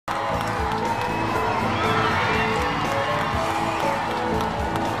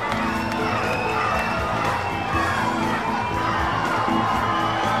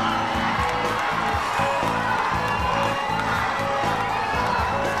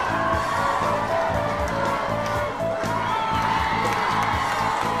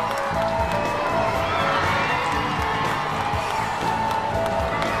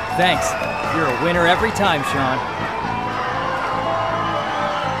Thanks. You're a winner every time, Sean.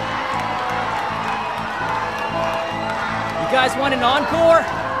 You guys want an encore?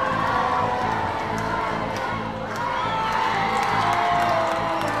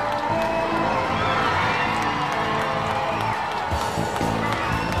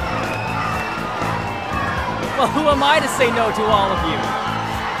 Well, who am I to say no to all of you?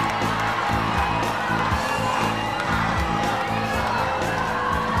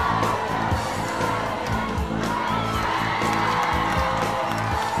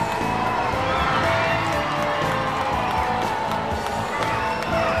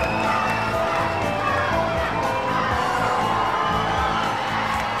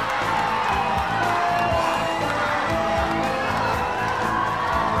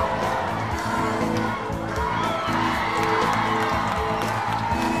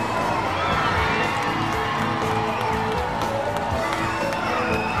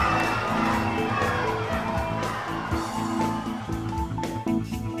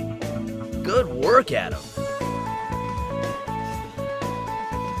 Good work, Adam.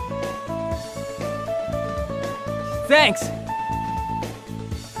 Thanks!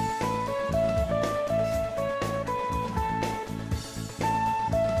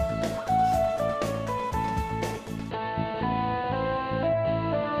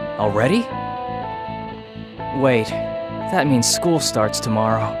 Already? Wait, that means school starts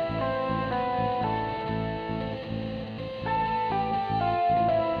tomorrow.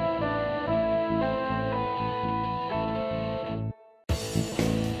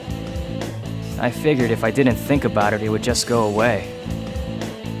 I figured if I didn't think about it, it would just go away.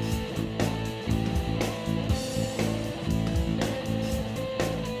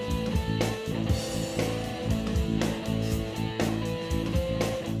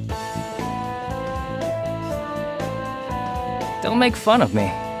 Don't make fun of me.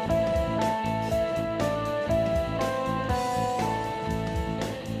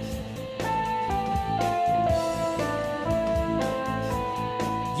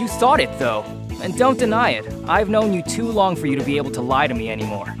 You thought it, though. And don't deny it. I've known you too long for you to be able to lie to me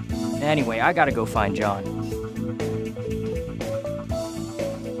anymore. Anyway, I gotta go find John.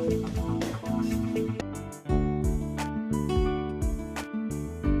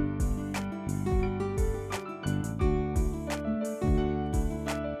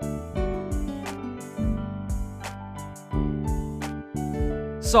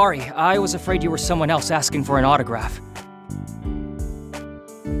 Sorry, I was afraid you were someone else asking for an autograph.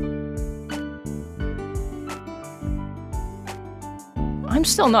 I'm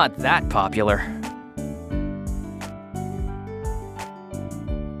still not that popular.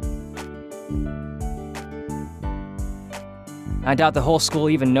 I doubt the whole school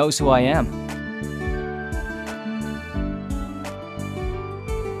even knows who I am.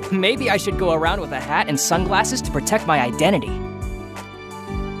 Maybe I should go around with a hat and sunglasses to protect my identity.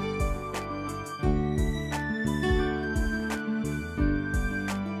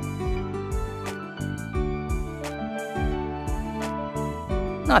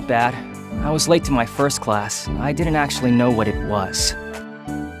 Not bad. I was late to my first class. I didn't actually know what it was.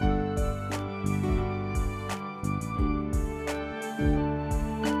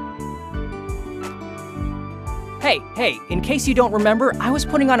 Hey, in case you don't remember, I was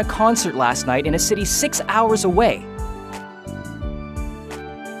putting on a concert last night in a city 6 hours away.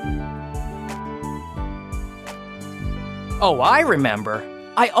 Oh, I remember.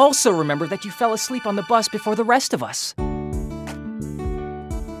 I also remember that you fell asleep on the bus before the rest of us.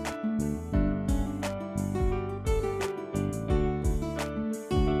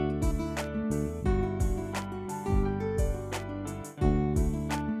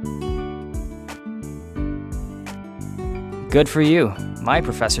 Good for you. My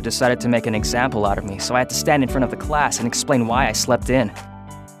professor decided to make an example out of me, so I had to stand in front of the class and explain why I slept in.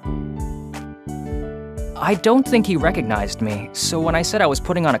 I don't think he recognized me, so when I said I was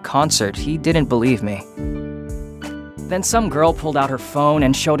putting on a concert, he didn't believe me. Then some girl pulled out her phone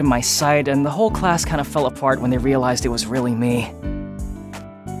and showed him my site, and the whole class kind of fell apart when they realized it was really me.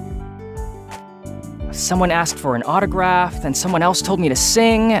 Someone asked for an autograph, then someone else told me to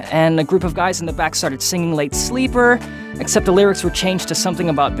sing, and a group of guys in the back started singing Late Sleeper, except the lyrics were changed to something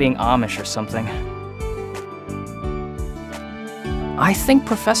about being Amish or something. I think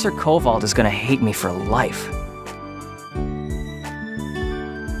Professor Koval is gonna hate me for life.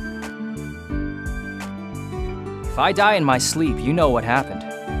 If I die in my sleep, you know what happened.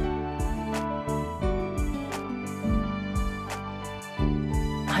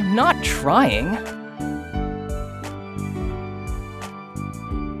 I'm not trying.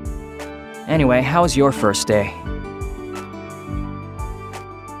 Anyway, how was your first day?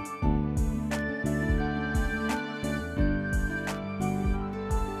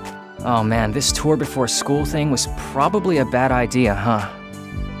 Oh man, this tour before school thing was probably a bad idea, huh?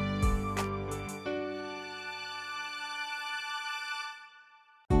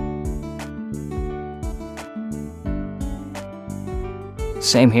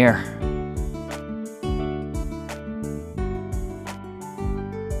 Same here.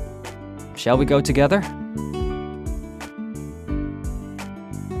 Shall we go together?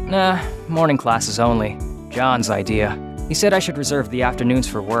 Nah, morning classes only. John's idea. He said I should reserve the afternoons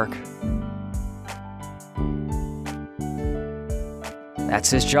for work. That's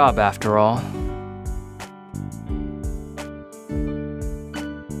his job, after all.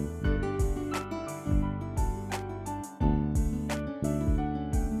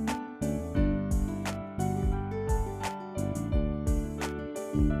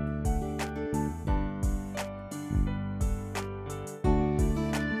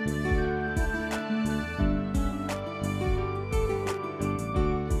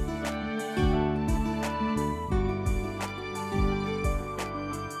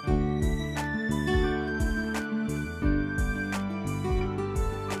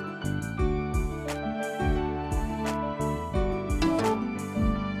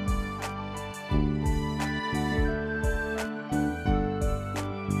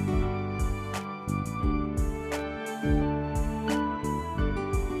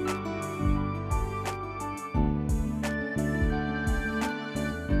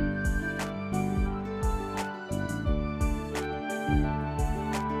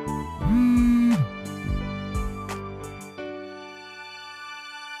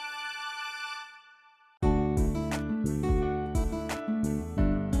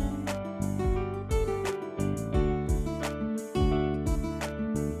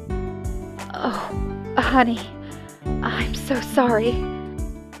 Oh, honey, I'm so sorry.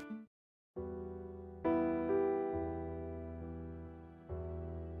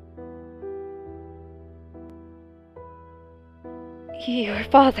 Your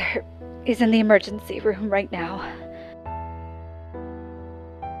father is in the emergency room right now.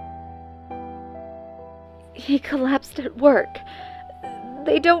 He collapsed at work.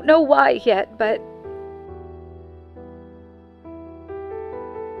 They don't know why yet, but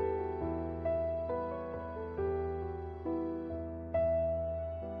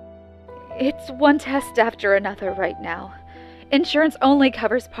it's one test after another right now. Insurance only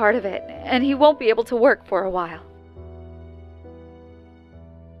covers part of it, and he won't be able to work for a while.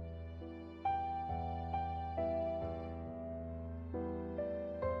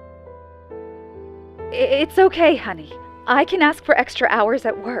 It's okay, honey. I can ask for extra hours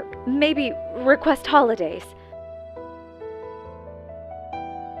at work. Maybe request holidays.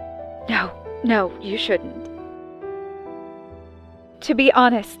 No, you shouldn't. To be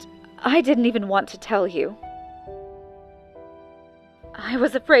honest, I didn't even want to tell you. I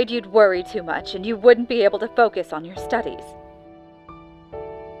was afraid you'd worry too much and you wouldn't be able to focus on your studies.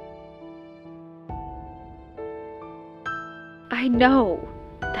 I know.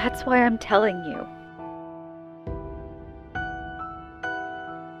 That's why I'm telling you.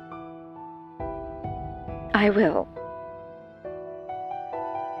 I will.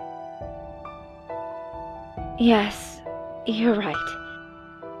 Yes, you're right.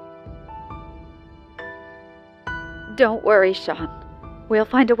 Don't worry, Sean. We'll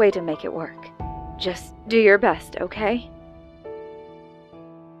find a way to make it work. Just do your best, okay?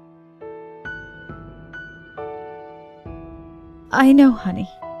 I know, honey.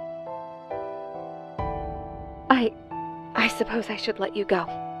 I suppose I should let you go.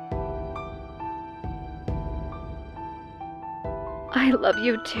 I love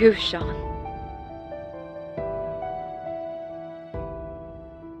you too, Sean.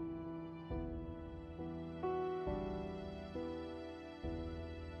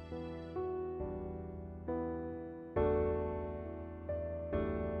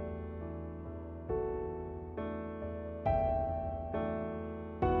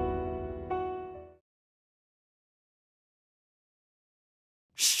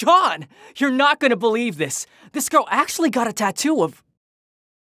 Sean! You're not gonna believe this! This girl actually got a tattoo of...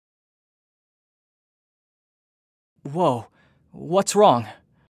 Whoa, what's wrong?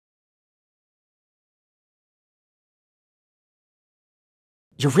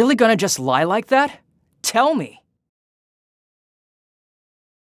 You're really gonna just lie like that? Tell me!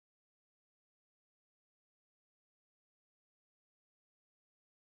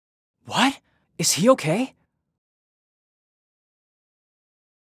 What? Is he okay?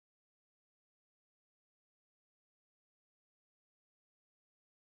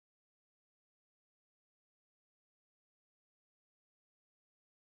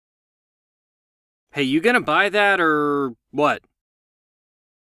 Hey, you gonna buy that or what?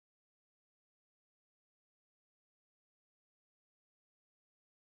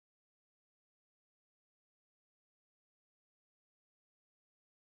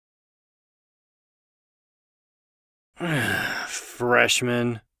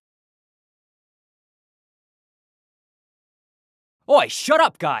 Freshman. Oi, shut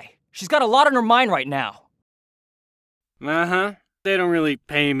up, guy! She's got a lot on her mind right now. Uh-huh. They don't really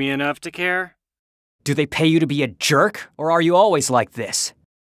pay me enough to care. Do they pay you to be a jerk, or are you always like this?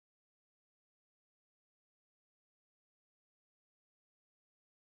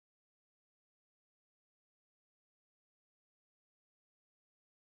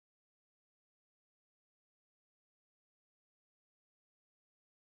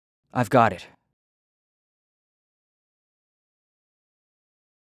 I've got it.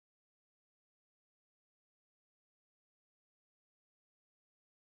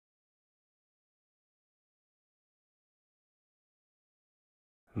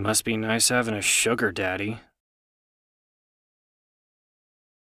 Must be nice having a sugar daddy.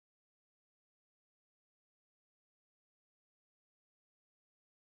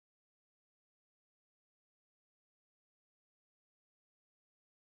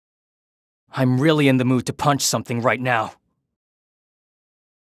 I'm really in the mood to punch something right now.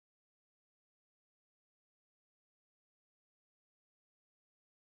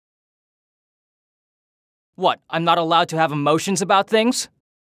 What, I'm not allowed to have emotions about things?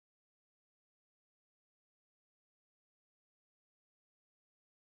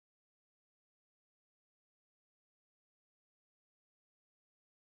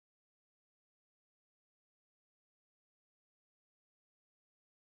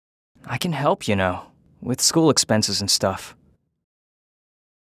 I can help, you know, with school expenses and stuff.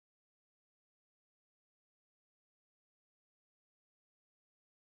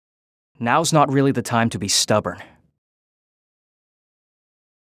 Now's not really the time to be stubborn.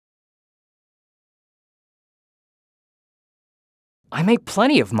 I make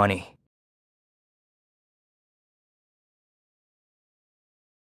plenty of money.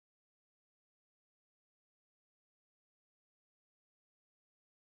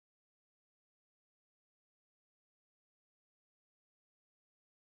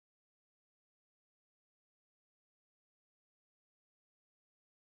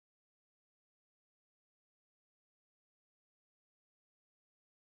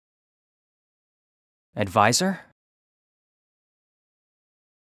 Advisor?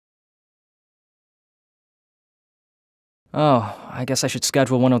 Oh, I guess I should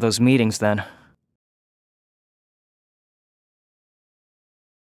schedule one of those meetings then.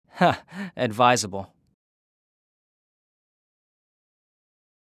 Huh, advisable.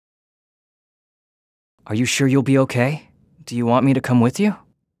 Are you sure you'll be okay? Do you want me to come with you?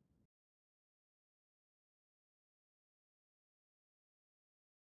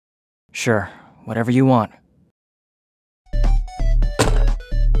 Sure, whatever you want.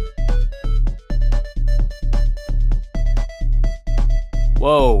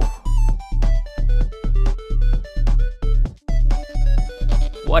 Whoa.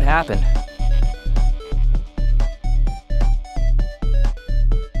 What happened?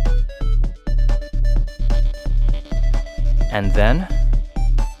 And then?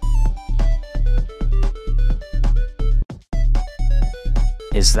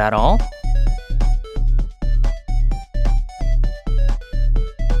 Is that all?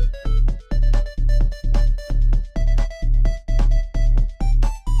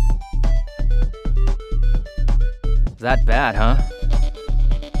 That bad, huh?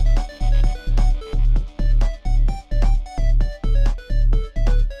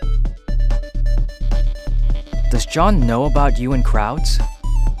 Does John know about you and crowds?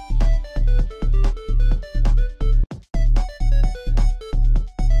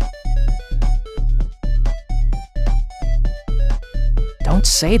 Don't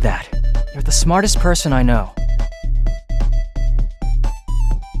say that. You're the smartest person I know.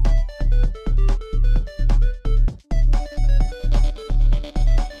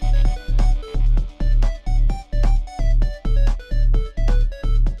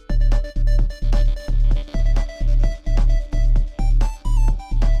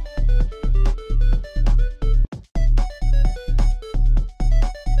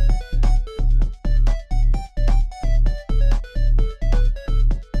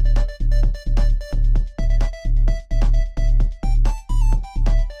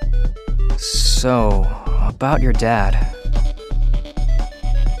 So, about your dad.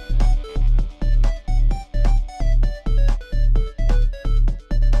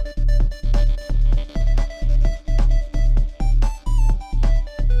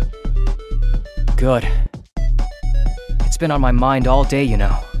 Good. It's been on my mind all day, you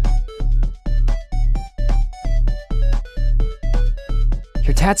know.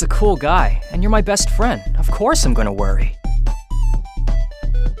 Your dad's a cool guy, and you're my best friend. Of course I'm gonna worry.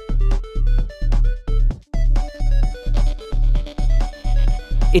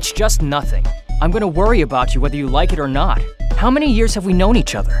 It's just nothing. I'm gonna worry about you whether you like it or not. How many years have we known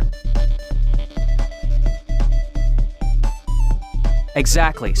each other?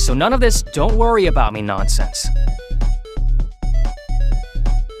 Exactly, so none of this "don't worry about me" nonsense.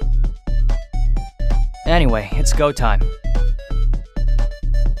 Anyway, it's go time.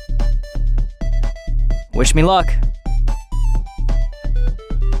 Wish me luck.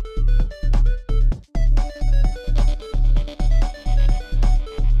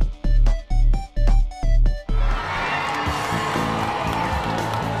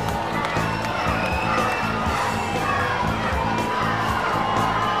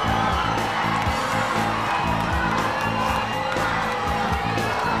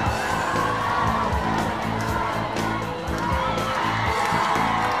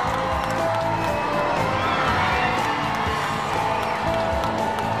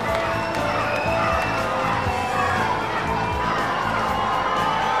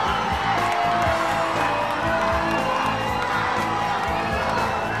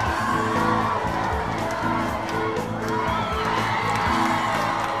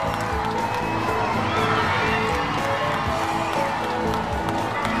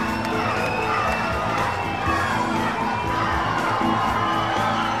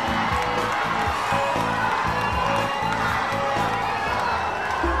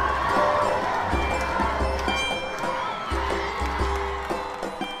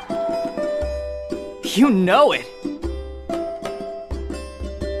 You know it!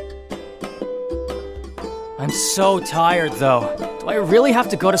 I'm so tired, though. Do I really have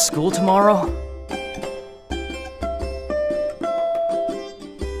to go to school tomorrow?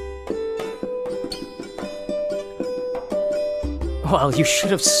 Well, you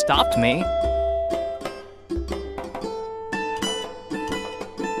should have stopped me.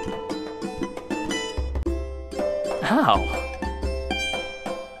 How?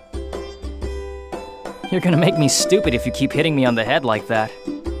 You're gonna make me stupid if you keep hitting me on the head like that.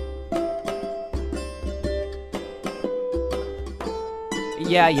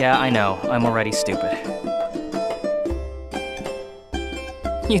 Yeah, I know. I'm already stupid.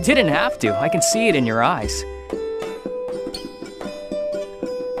 You didn't have to. I can see it in your eyes.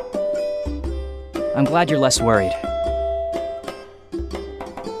 I'm glad you're less worried.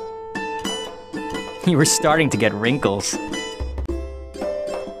 You were starting to get wrinkles.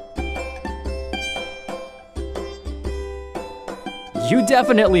 You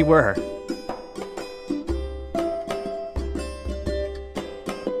definitely were.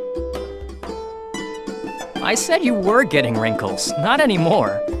 I said you were getting wrinkles, not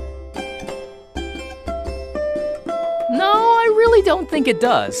anymore. No, I really don't think it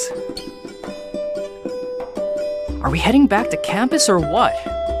does. Are we heading back to campus or what?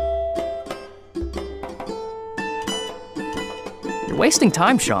 You're wasting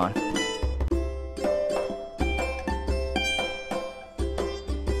time, Sean.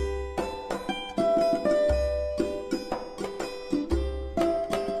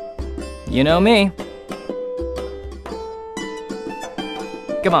 You know me.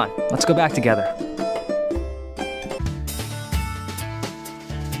 Come on, let's go back together.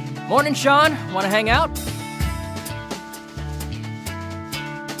 Morning, Sean. Wanna hang out?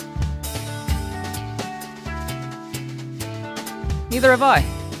 Neither have I.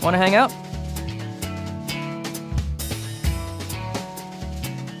 Wanna hang out?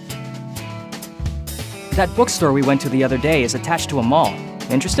 That bookstore we went to the other day is attached to a mall.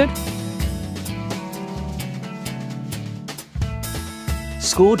 Interested?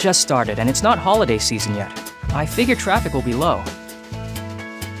 School just started, and it's not holiday season yet. I figure traffic will be low.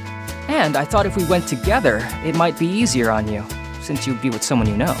 And I thought if we went together, it might be easier on you, since you'd be with someone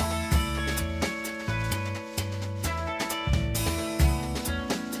you know.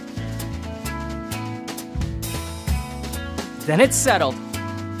 Then it's settled.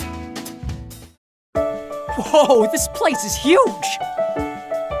 Whoa, this place is huge!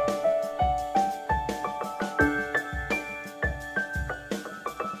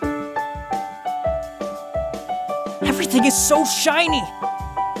 Everything is so shiny!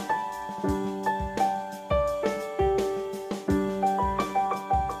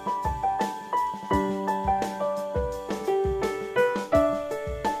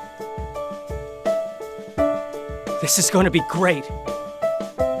 This is going to be great.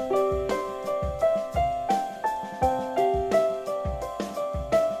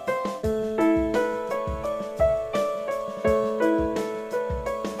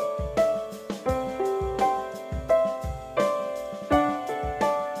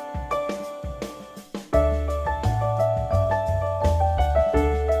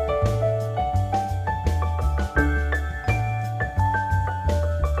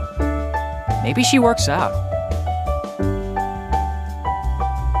 Maybe she works out.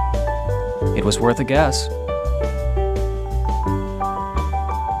 It was worth a guess.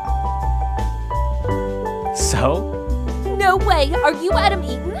 So? No way! Are you Adam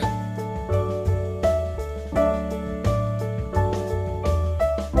Eaton?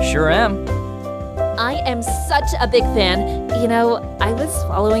 Sure am. I am such a big fan. You know, I was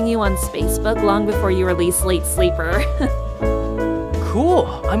following you on Facebook long before you released Late Sleeper. Cool.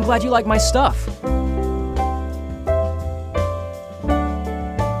 I'm glad you like my stuff.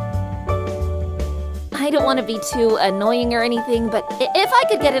 I don't want to be too annoying or anything, but if I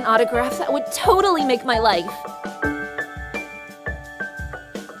could get an autograph, that would totally make my life.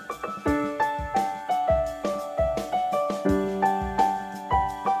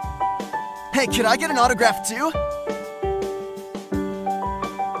 Hey, could I get an autograph too?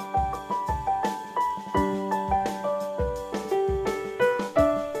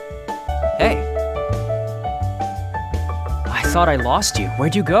 Hey. I thought I lost you.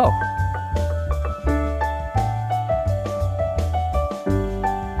 Where'd you go?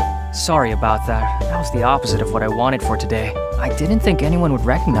 Sorry about that. That was the opposite of what I wanted for today. I didn't think anyone would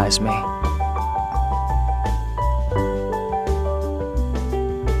recognize me.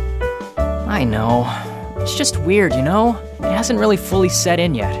 I know. It's just weird, you know? It hasn't really fully set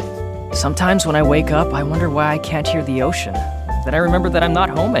in yet. Sometimes when I wake up, I wonder why I can't hear the ocean. Then I remember that I'm not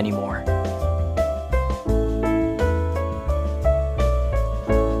home anymore.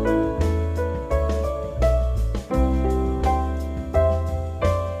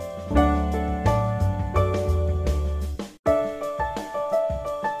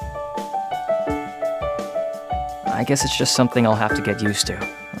 I guess it's just something I'll have to get used to.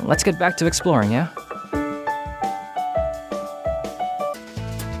 Let's get back to exploring, yeah?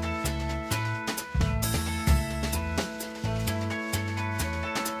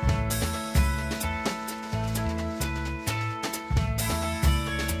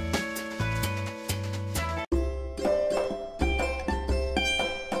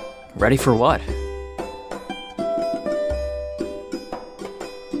 Ready for what?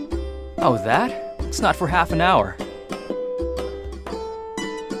 Oh, that? It's not for half an hour.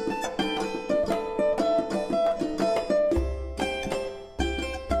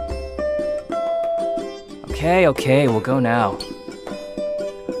 Okay, we'll go now.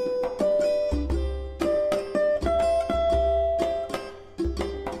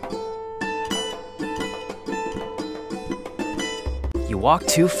 You walk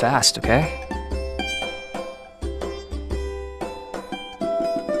too fast, okay?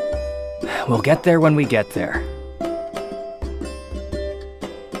 We'll get there when we get there.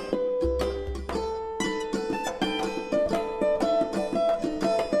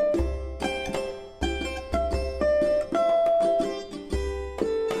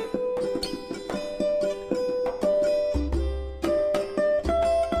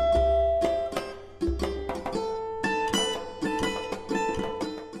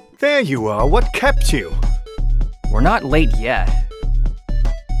 There you are. What kept you? We're not late yet.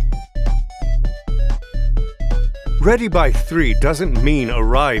 Ready by 3 doesn't mean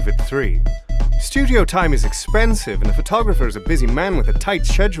arrive at 3. Studio time is expensive and the photographer is a busy man with a tight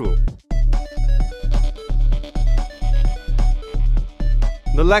schedule.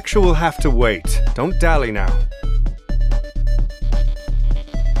 The lecture will have to wait. Don't dally now.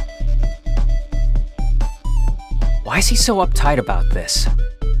 Why is he so uptight about this?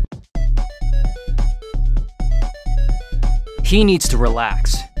 He needs to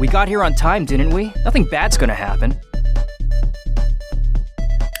relax. We got here on time, didn't we? Nothing bad's gonna happen.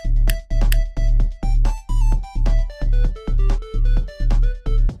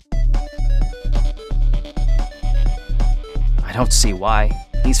 I don't see why.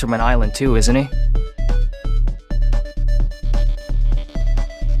 He's from an island too, isn't he?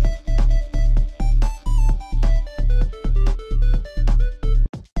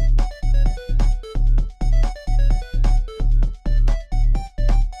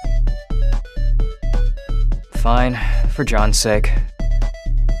 Fine, for John's sake.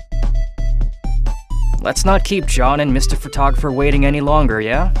 Let's not keep John and Mr. Photographer waiting any longer,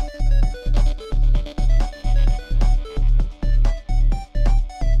 yeah?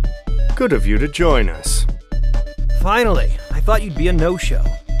 Good of you to join us. Finally, I thought you'd be a no-show.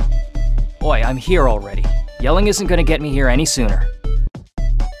 Boy, I'm here already. Yelling isn't gonna get me here any sooner.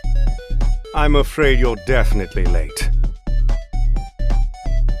 I'm afraid you're definitely late.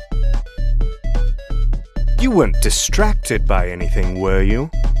 You weren't distracted by anything, were you?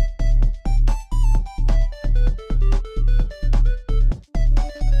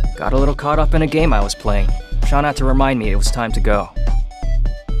 Got a little caught up in a game I was playing. Sean had to remind me it was time to go.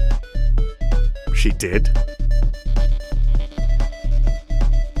 She did?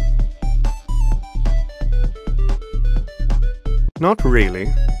 Not really.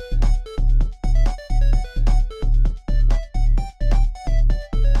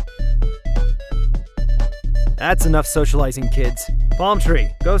 That's enough socializing, kids. Palm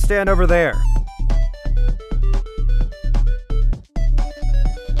tree, go stand over there.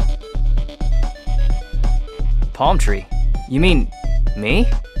 Palm tree? You mean me?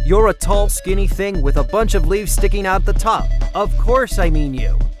 You're a tall, skinny thing with a bunch of leaves sticking out the top. Of course I mean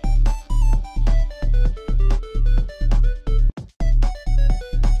you.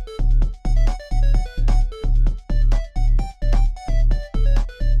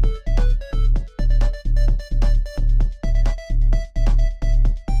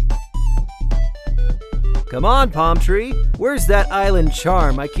 Come on, Palm Tree. Where's that island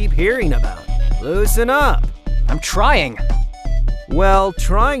charm I keep hearing about? Loosen up. I'm trying. Well,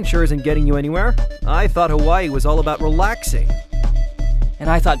 trying sure isn't getting you anywhere. I thought Hawaii was all about relaxing. And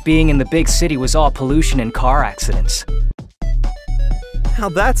I thought being in the big city was all pollution and car accidents. Now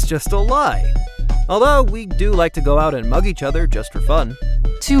that's just a lie. Although we do like to go out and mug each other just for fun.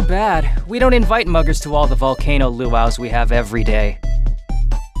 Too bad. We don't invite muggers to all the volcano luau's we have every day.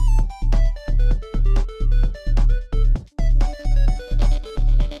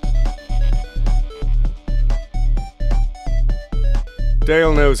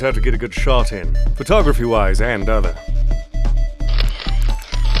 Dale knows how to get a good shot in, photography-wise and other.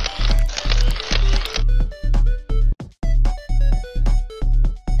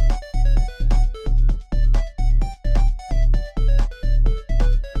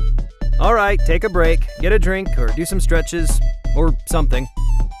 All right, take a break, get a drink, or do some stretches, or something.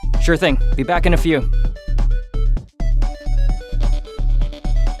 Sure thing. Be back in a few.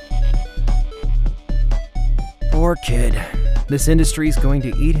 Poor kid. This industry's going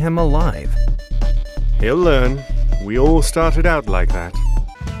to eat him alive. He'll learn. We all started out like that.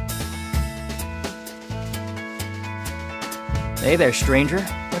 Hey there, stranger.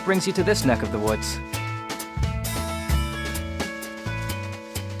 What brings you to this neck of the woods?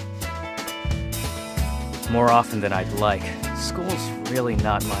 More often than I'd like. School's really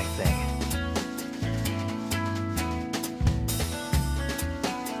not my thing.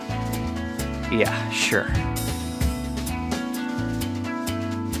 Yeah, sure.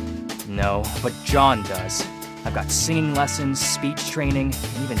 No, but John does. I've got singing lessons, speech training,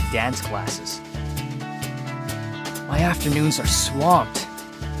 and even dance classes. My afternoons are swamped.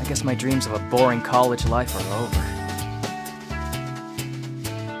 I guess my dreams of a boring college life are over.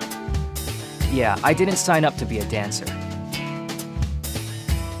 Yeah, I didn't sign up to be a dancer.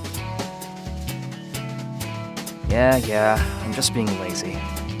 Yeah, I'm just being lazy.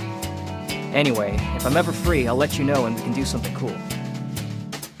 Anyway, if I'm ever free, I'll let you know and we can do something cool.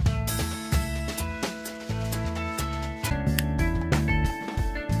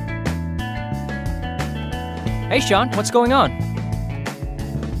 Hey Sean, what's going on?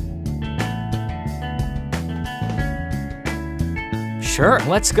 Sure,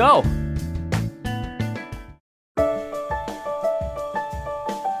 let's go.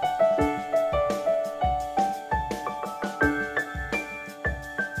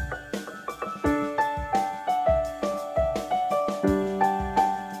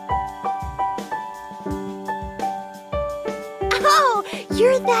 Oh,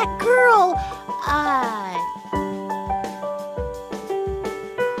 you're that girl.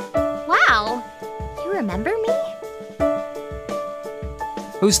 Wow. You remember me?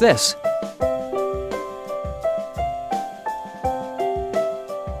 Who's this?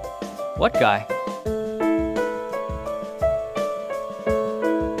 What guy?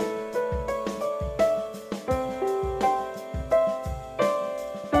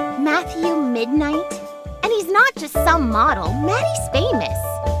 Matthew Midnight? And he's not just some model. Maddie's famous.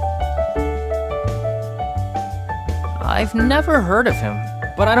 I've never heard of him,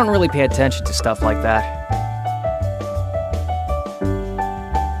 but I don't really pay attention to stuff like that.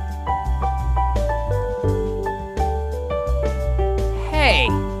 Hey!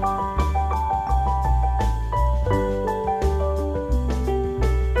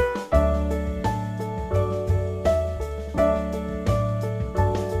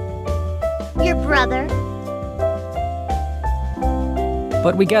 Your brother?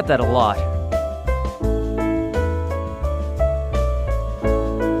 But we get that a lot.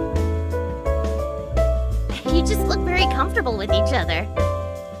 You just look very comfortable with each other.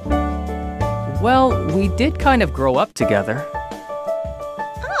 Well, we did kind of grow up together.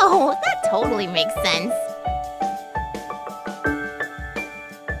 Oh, that totally makes sense.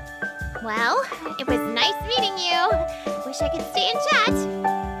 Well, it was nice meeting you. Wish I could stay and chat.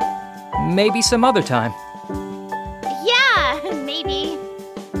 Maybe some other time. Yeah, maybe.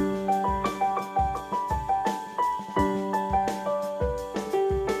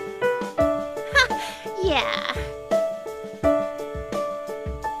 Yeah.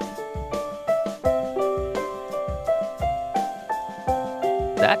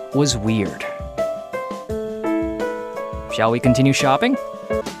 That was weird. Shall we continue shopping?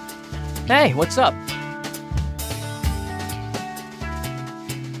 Hey, what's up?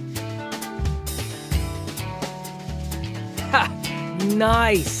 Ha!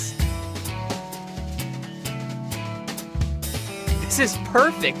 Nice! This is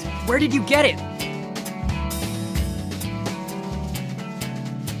perfect! Where did you get it?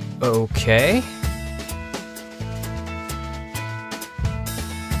 Okay.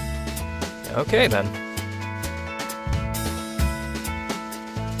 Okay then.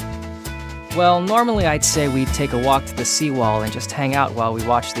 Well, normally I'd say we'd take a walk to the seawall and just hang out while we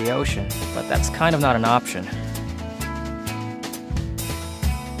watch the ocean, but that's kind of not an option.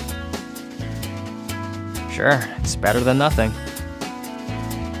 Sure, it's better than nothing.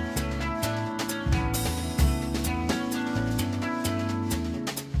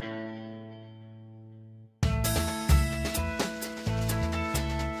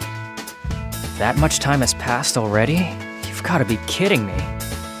 That much time has passed already? You've got to be kidding me.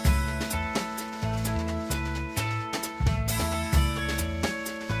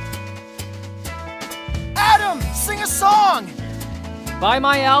 Adam, sing a song! Buy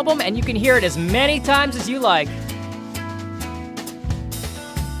my album and you can hear it as many times as you like.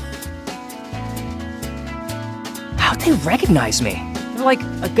 How'd they recognize me? They're like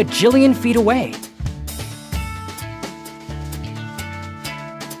a gajillion feet away.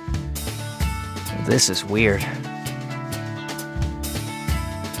 This is weird.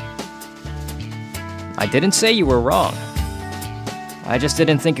 I didn't say you were wrong. I just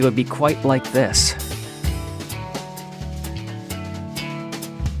didn't think it would be quite like this.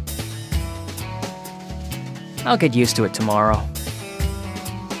 I'll get used to it tomorrow.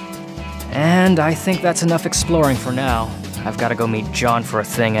 And I think that's enough exploring for now. I've got to go meet John for a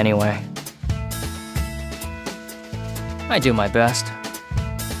thing anyway. I do my best.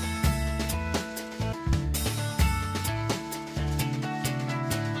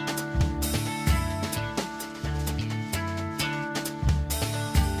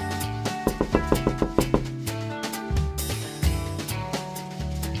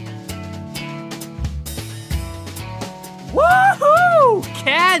 Woohoo!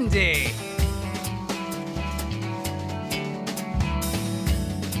 Candy!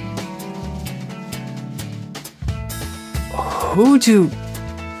 Who do...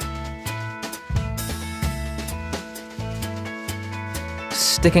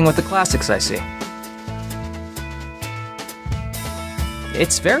 Sticking with the classics, I see.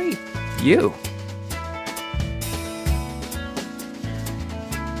 It's very you.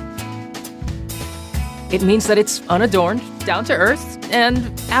 It means that it's unadorned, down to earth,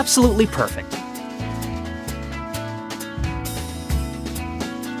 and absolutely perfect.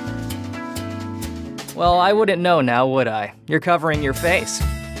 Well, I wouldn't know now, would I? You're covering your face.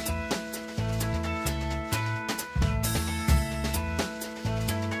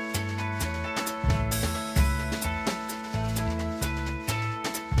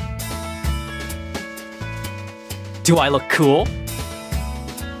 Do I look cool?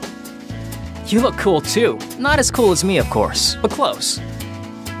 You look cool too. Not as cool as me, of course, but close.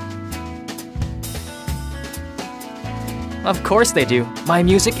 Of course they do. My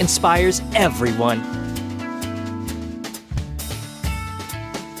music inspires everyone.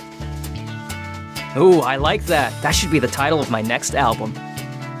 Ooh, I like that. That should be the title of my next album.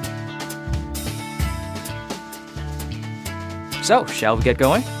 So, shall we get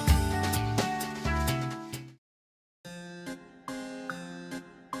going?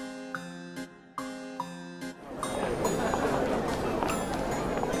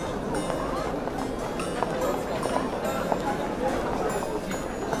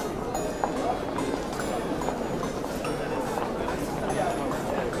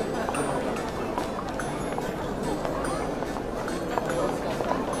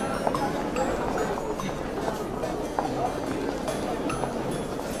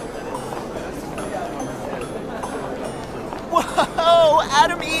 Whoa!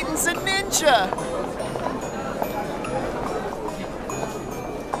 Adam Eaton's a ninja!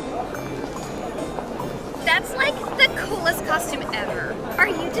 That's like the coolest costume ever. Are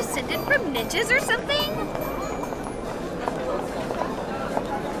you descended from ninjas or something?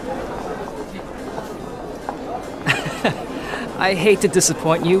 I hate to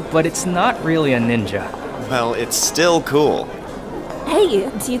disappoint you, but it's not really a ninja. Well, it's still cool. Hey,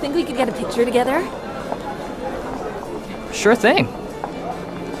 do you think we could get a picture together? Sure thing.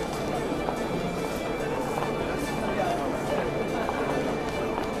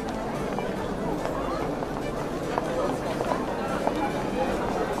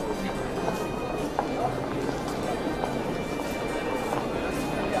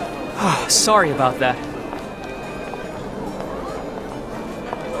 Sorry about that.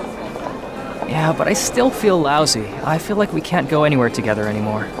 Yeah, but I still feel lousy. I feel like we can't go anywhere together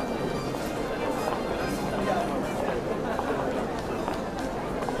anymore.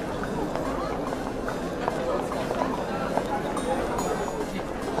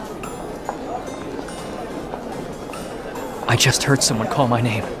 I just heard someone call my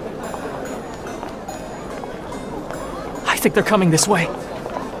name. I think they're coming this way.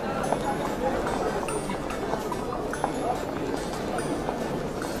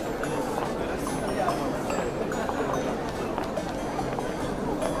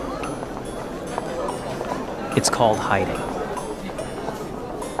 It's called hiding.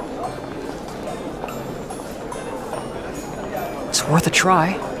 It's worth a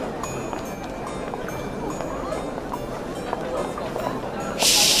try.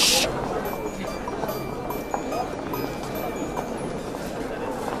 Shh.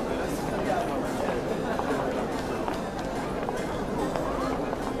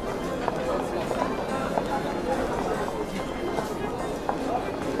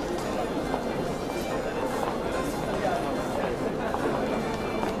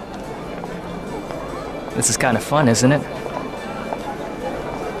 This is kind of fun, isn't it?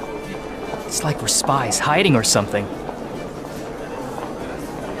 It's like we're spies hiding or something.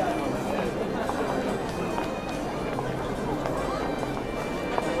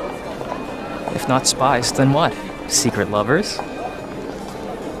 If not spies, then what? Secret lovers?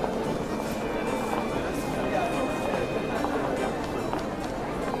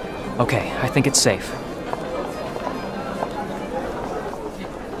 Okay, I think it's safe.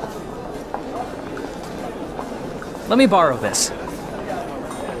 Let me borrow this.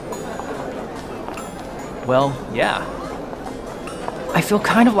 Well, yeah. I feel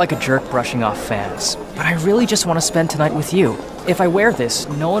kind of like a jerk brushing off fans, but I really just want to spend tonight with you. If I wear this,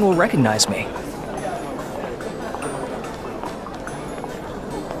 no one will recognize me.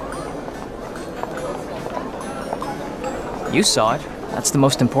 You saw it. That's the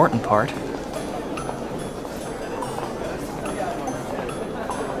most important part.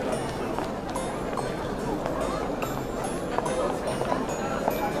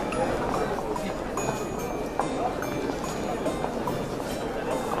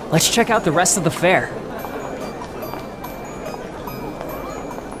 Let's check out the rest of the fair.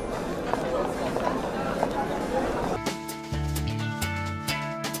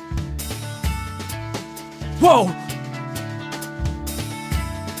 Whoa!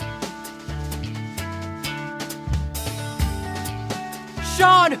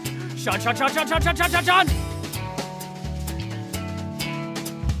 Sean! Sean!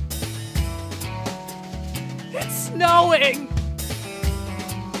 It's snowing!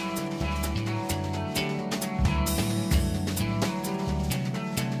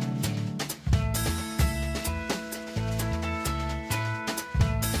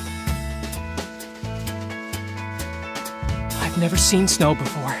 I've never seen snow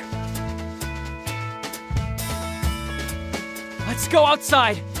before. Let's go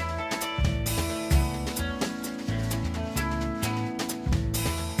outside!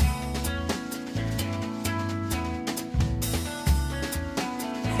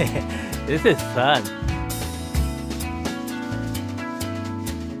 This is fun.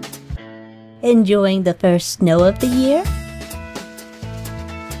 Enjoying the first snow of the year?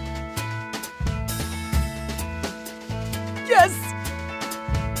 Yes!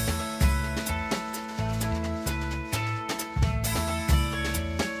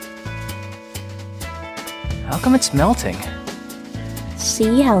 How come it's melting?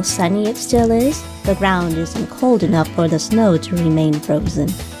 See how sunny it still is? The ground isn't cold enough for the snow to remain frozen.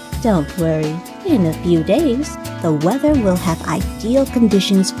 Don't worry, in a few days, the weather will have ideal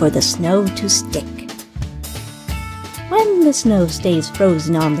conditions for the snow to stick. When the snow stays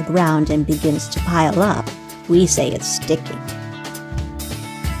frozen on the ground and begins to pile up, we say it's sticking.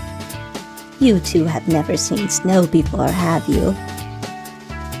 You two have never seen snow before, have you?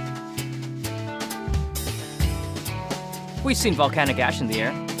 We've seen volcanic ash in the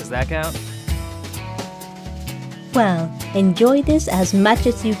air. Does that count? Well, enjoy this as much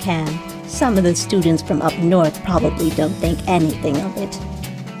as you can. Some of the students from up north probably don't think anything of it.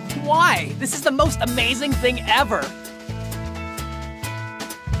 Why? This is the most amazing thing ever!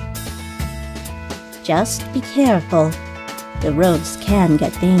 Just be careful. The roads can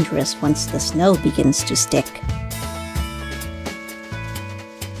get dangerous once the snow begins to stick.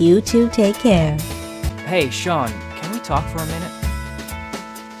 You two take care. Hey, Sean, can we talk for a minute?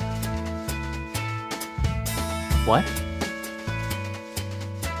 What?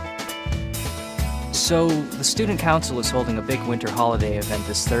 So, the student council is holding a big winter holiday event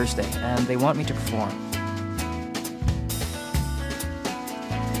this Thursday, and they want me to perform.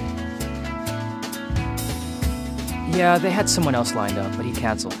 Yeah, they had someone else lined up, but he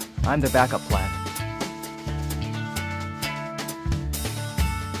canceled. I'm their backup plan.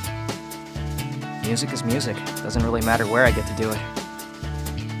 Music is music. Doesn't really matter where I get to do it.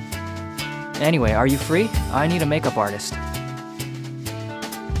 Anyway, are you free? I need a makeup artist.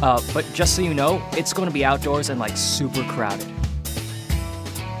 But just so you know, it's going to be outdoors and, like, super crowded.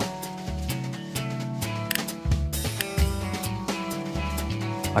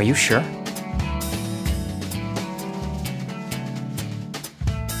 Are you sure?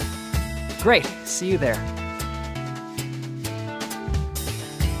 Great, see you there.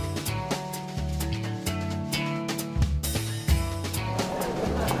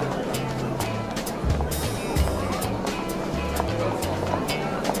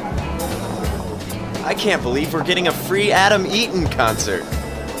 I can't believe we're getting a free Adam Eaton concert.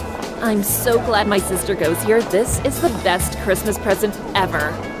 I'm so glad my sister goes here. This is the best Christmas present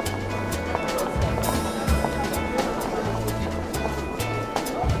ever.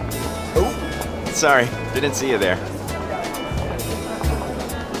 Oh, sorry, didn't see you there.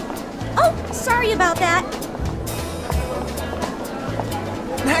 Oh, sorry about that.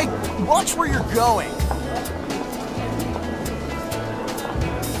 Hey, watch where you're going.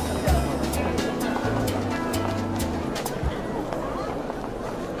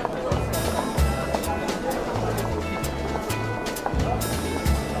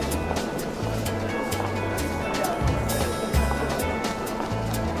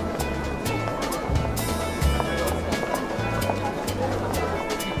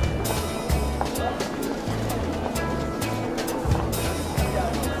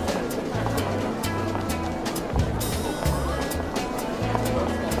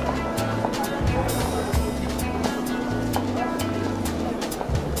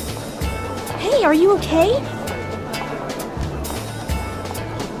 Hey, are you okay?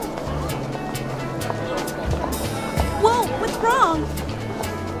 Whoa, what's wrong?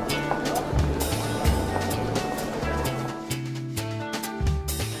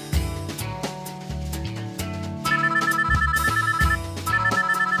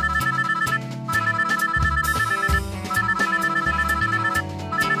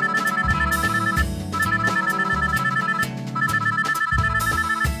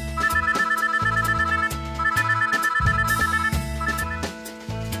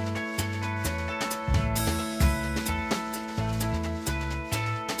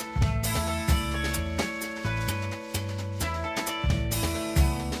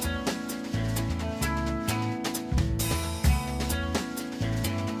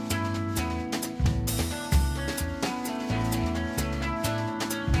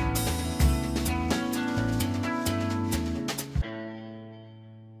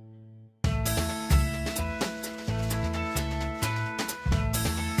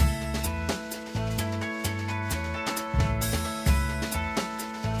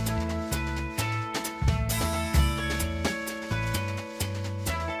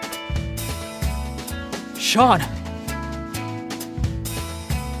 Sean!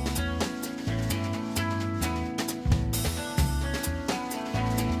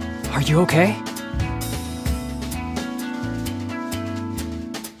 Are you okay?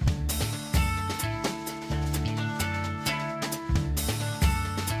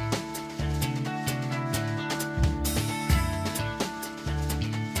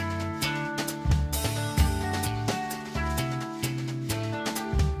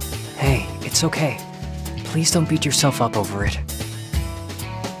 Hey, it's okay. Please don't beat yourself up over it.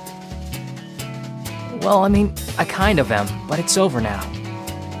 Well, I mean, I kind of am, but it's over now.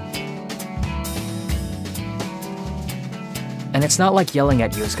 And it's not like yelling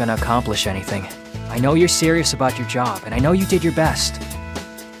at you is gonna accomplish anything. I know you're serious about your job, and I know you did your best.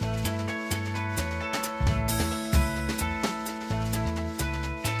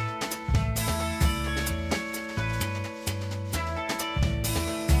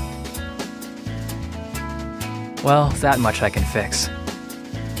 Well, that much I can fix.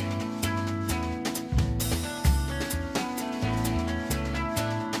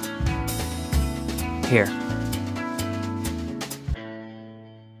 Here.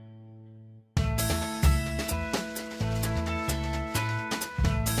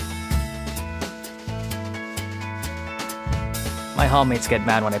 hallmates get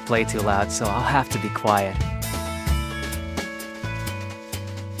mad when I play too loud, so I'll have to be quiet.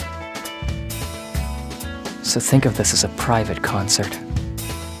 So think of this as a private concert.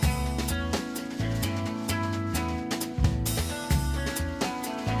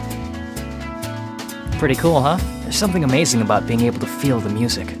 Pretty cool, huh? There's something amazing about being able to feel the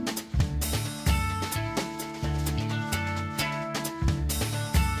music.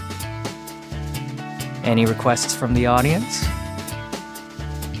 Any requests from the audience?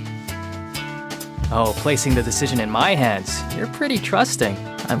 Oh, placing the decision in my hands. You're pretty trusting.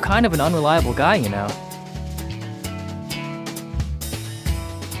 I'm kind of an unreliable guy, you know.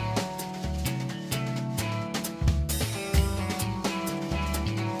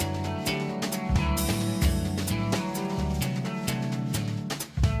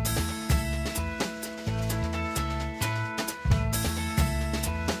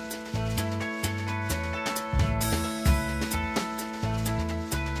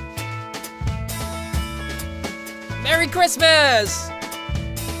 Merry Christmas!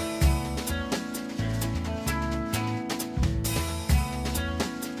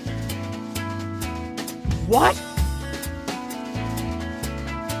 What?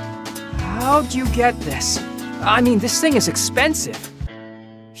 How'd you get this? I mean, this thing is expensive.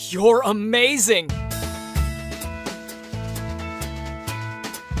 You're amazing!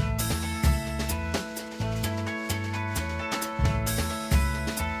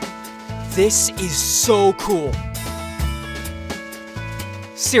 This is so cool.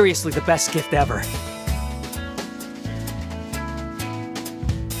 Seriously, the best gift ever.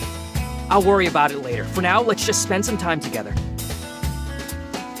 I'll worry about it later. For now, let's just spend some time together.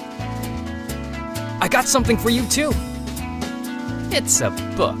 I got something for you too. It's a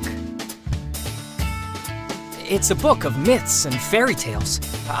book. It's a book of myths and fairy tales.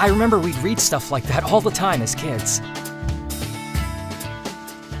 I remember we'd read stuff like that all the time as kids.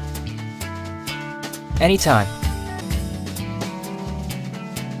 Anytime.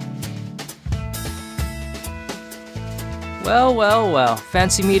 Well, well, well.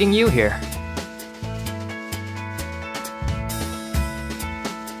 Fancy meeting you here.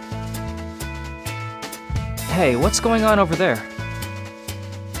 Hey, what's going on over there?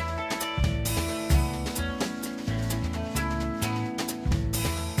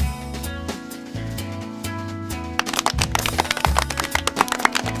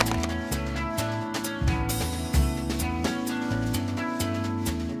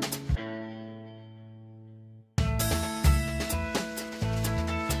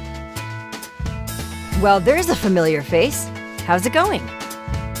 Well, there's a familiar face. How's it going?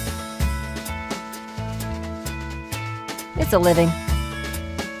 It's a living.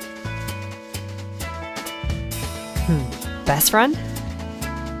 Best friend?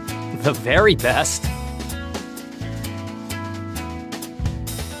 The very best.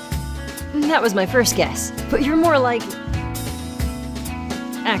 That was my first guess, but you're more like...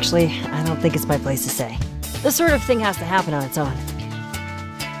 Actually, I don't think it's my place to say. This sort of thing has to happen on its own.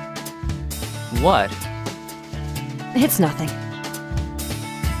 What? It's nothing.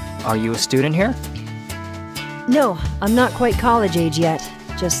 Are you a student here? No, I'm not quite college age yet.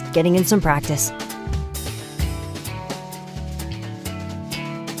 Just getting in some practice.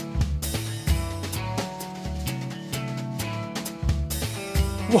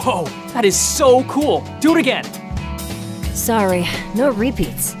 Whoa, that is so cool! Do it again! Sorry, no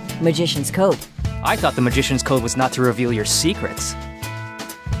repeats. Magician's code. I thought the Magician's Code was not to reveal your secrets.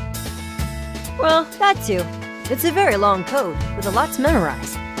 Well, that too. It's a very long code, with a lot to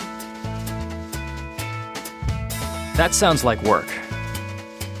memorize. That sounds like work.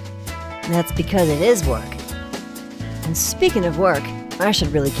 That's because it is work. And speaking of work, I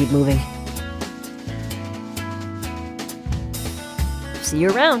should really keep moving. See you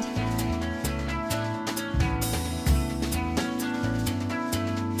around.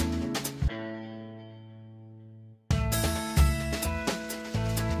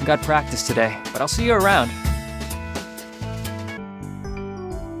 Got practice today, but I'll see you around.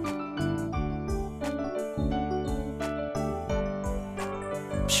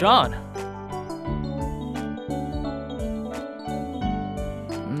 Sean.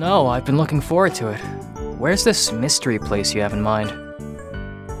 No, I've been looking forward to it. Where's this mystery place you have in mind?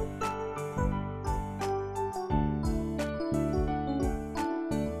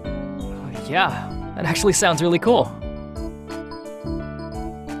 Yeah, that actually sounds really cool.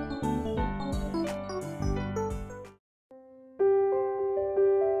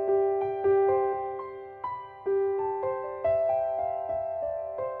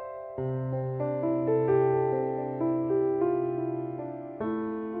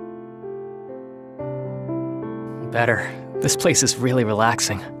 Better. This place is really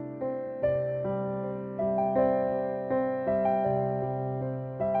relaxing.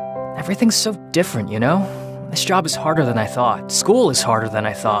 Everything's so different, you know? This job is harder than I thought. School is harder than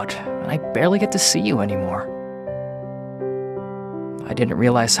I thought. And I barely get to see you anymore. I didn't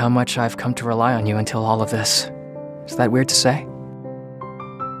realize how much I've come to rely on you until all of this. Is that weird to say?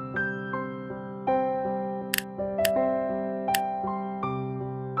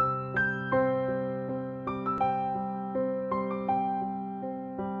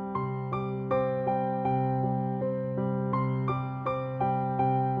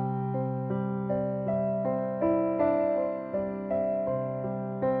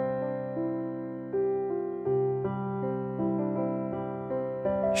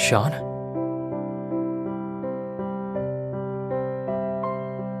 Sean?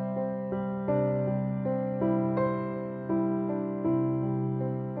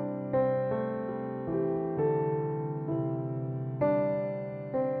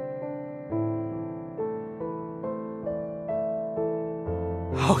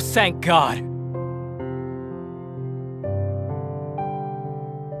 Oh, thank God!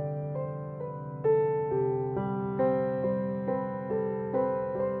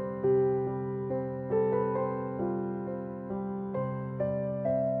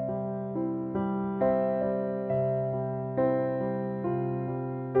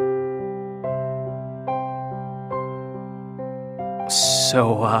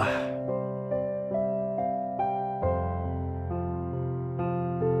 So,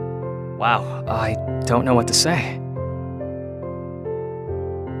 wow, I don't know what to say.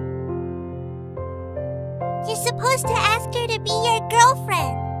 You're supposed to ask her to be your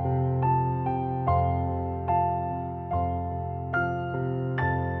girlfriend.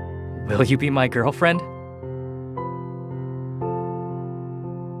 Will you be my girlfriend?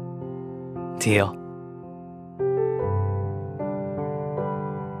 Deal.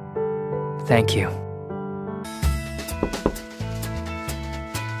 Thank you.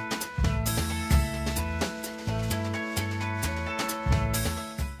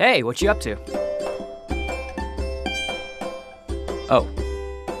 Hey, what you up to? Oh.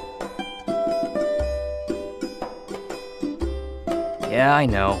 Yeah, I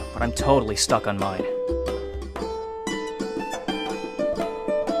know, but I'm totally stuck on mine.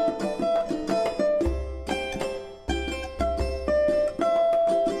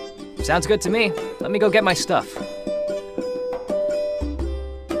 Sounds good to me. Let me go get my stuff.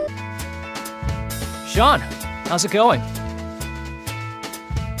 Sean, how's it going?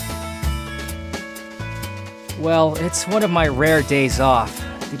 Well, it's one of my rare days off.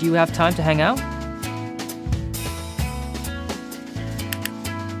 Did you have time to hang out?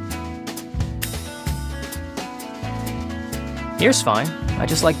 Here's fine. I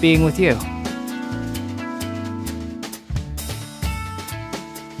just like being with you.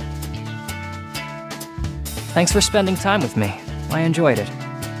 Thanks for spending time with me. I enjoyed it.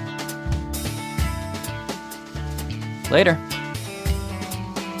 Later.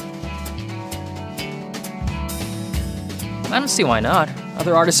 I don't see why not.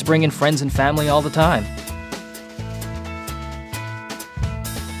 Other artists bring in friends and family all the time.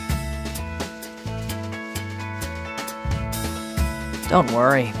 Don't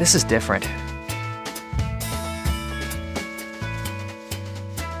worry, this is different.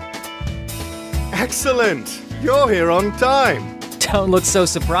 Excellent! You're here on time! Don't look so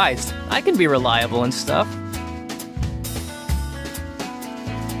surprised. I can be reliable and stuff.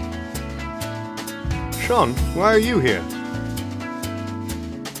 Sean, why are you here?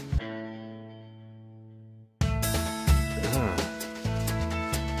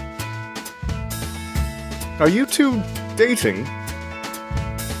 Are you two dating?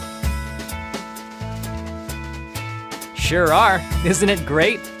 Sure are. Isn't it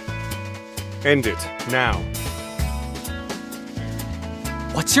great? End it, now.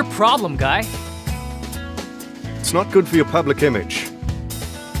 What's your problem, guy? It's not good for your public image.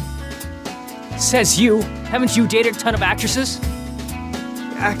 Says you. Haven't you dated a ton of actresses?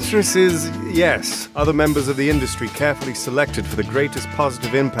 Actresses, yes. Other members of the industry carefully selected for the greatest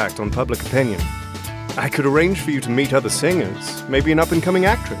positive impact on public opinion. I could arrange for you to meet other singers, maybe an up-and-coming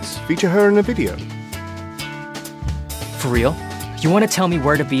actress. Feature her in a video. For real? You want to tell me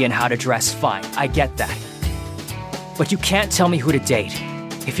where to be and how to dress? Fine, I get that. But you can't tell me who to date.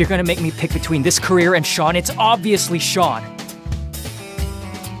 If you're gonna make me pick between this career and Sean, it's obviously Sean.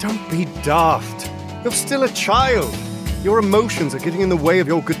 Don't be daft. You're still a child. Your emotions are getting in the way of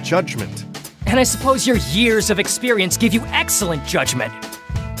your good judgment. And I suppose your years of experience give you excellent judgment.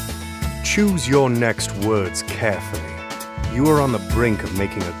 Choose your next words carefully. You are on the brink of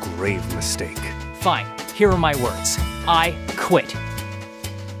making a grave mistake. Fine. here are my words. I quit.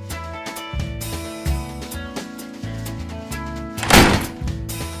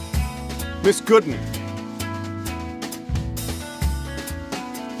 Miss Gooden.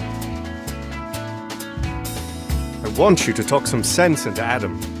 I want you to talk some sense into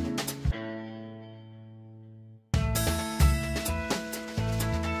Adam.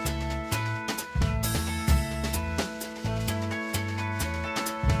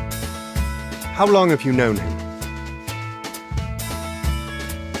 How long have you known him?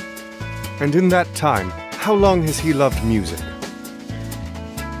 And in that time, how long has he loved music?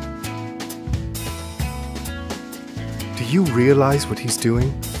 Do you realize what he's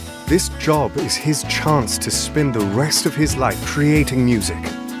doing? This job is his chance to spend the rest of his life creating music.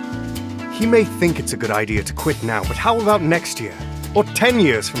 He may think it's a good idea to quit now, but how about next year? Or 10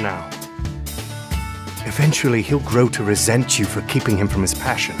 years from now? Eventually, he'll grow to resent you for keeping him from his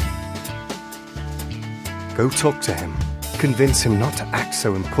passion. Go talk to him. Convince him not to act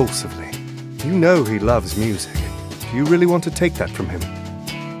so impulsively. You know he loves music. Do you really want to take that from him?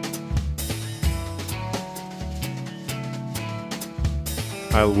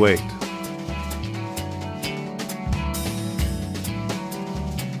 I'll wait.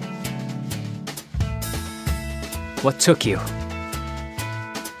 What took you?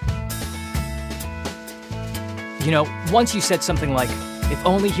 You know, once you said something like, if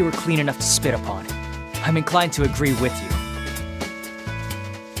only he were clean enough to spit upon. I'm inclined to agree with you.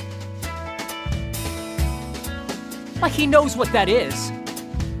 Like he knows what that is.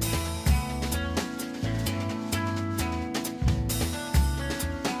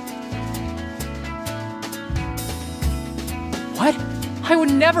 What? I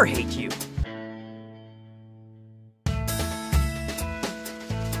would never hate you.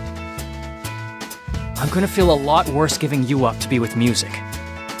 I'm gonna feel a lot worse giving you up to be with music.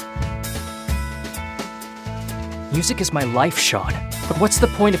 Music is my life, Sean. But what's the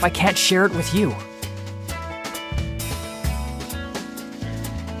point if I can't share it with you?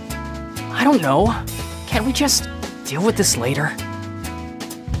 I don't know. Can't we just deal with this later?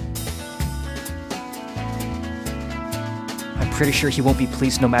 I'm pretty sure he won't be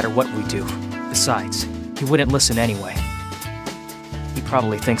pleased no matter what we do. Besides, he wouldn't listen anyway. He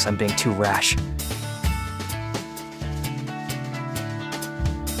probably thinks I'm being too rash.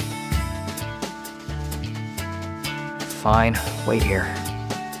 Fine, wait here.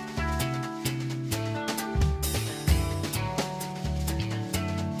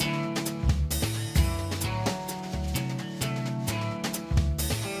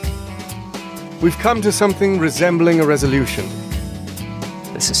 We've come to something resembling a resolution.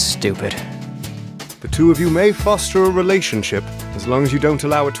 This is stupid. The two of you may foster a relationship as long as you don't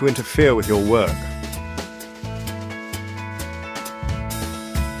allow it to interfere with your work.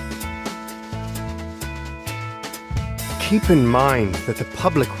 Keep in mind that the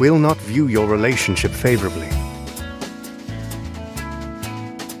public will not view your relationship favorably.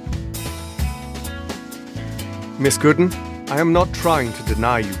 Miss Gooden, I am not trying to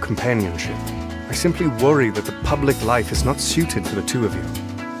deny you companionship. I simply worry that the public life is not suited for the two of you.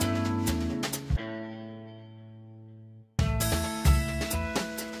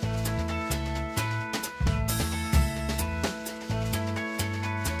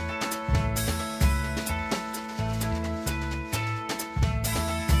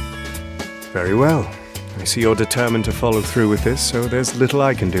 Very well. I see you're determined to follow through with this, so there's little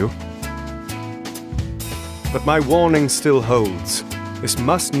I can do. But my warning still holds. This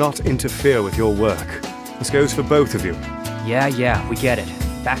must not interfere with your work. This goes for both of you. Yeah, we get it.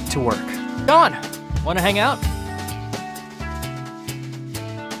 Back to work. Don! Wanna hang out?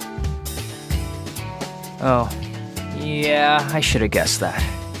 Oh, yeah, I should have guessed that.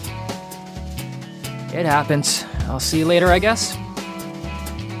 It happens. I'll see you later, I guess.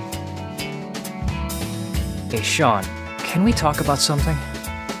 Hey, Sean, can we talk about something?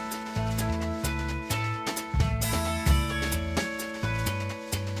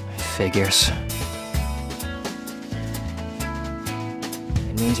 Figures.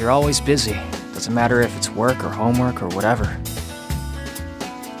 It means you're always busy. Doesn't matter if it's work or homework or whatever.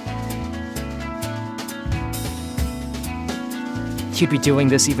 You'd be doing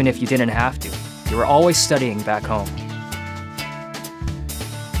this even if you didn't have to. You were always studying back home.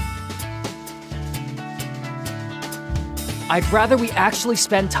 I'd rather we actually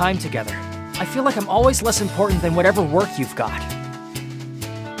spend time together. I feel like I'm always less important than whatever work you've got.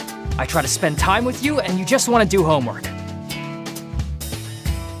 I try to spend time with you, and you just want to do homework.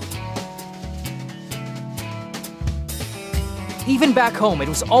 Even back home, it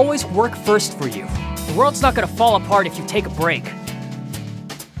was always work first for you. The world's not gonna fall apart if you take a break.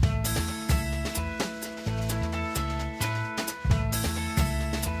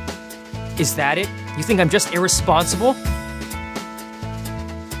 Is that it? You think I'm just irresponsible?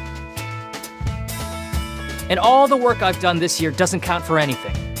 And all the work I've done this year doesn't count for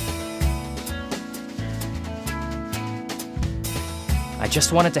anything. I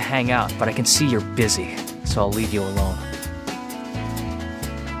just wanted to hang out, but I can see you're busy, so I'll leave you alone.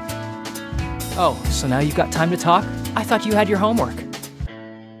 Oh, so now you've got time to talk? I thought you had your homework.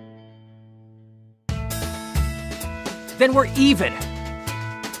 Then we're even.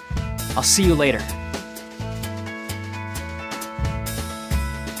 I'll see you later.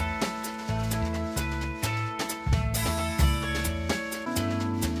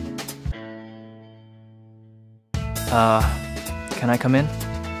 Can I come in?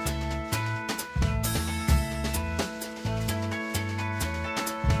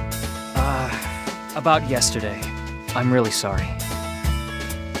 About yesterday. I'm really sorry.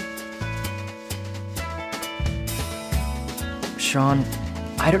 Sean,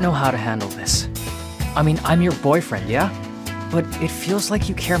 I don't know how to handle this. I mean, I'm your boyfriend, yeah? But it feels like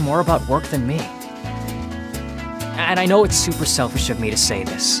you care more about work than me. And I know it's super selfish of me to say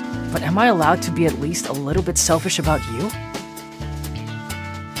this, but am I allowed to be at least a little bit selfish about you?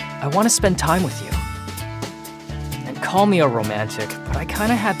 I want to spend time with you. And call me a romantic, but I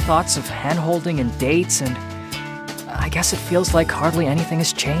kind of had thoughts of hand-holding and dates, and I guess it feels like hardly anything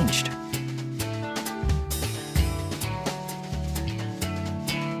has changed.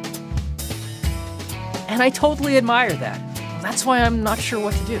 And I totally admire that. That's why I'm not sure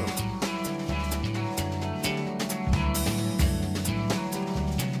what to do.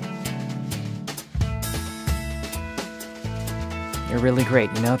 You're really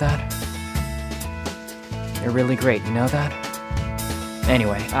great, you know that? You're really great, you know that?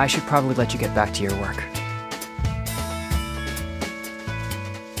 Anyway, I should probably let you get back to your work.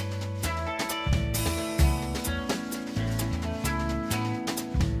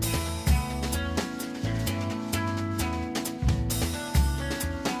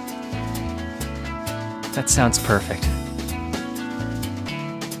 That sounds perfect.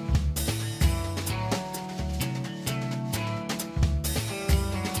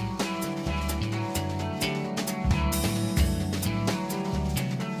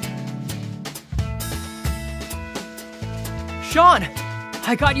 Sean!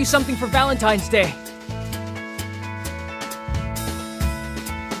 I got you something for Valentine's Day.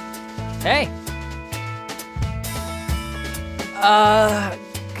 Hey.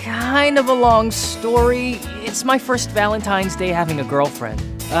 Kind of a long story. It's my first Valentine's Day having a girlfriend.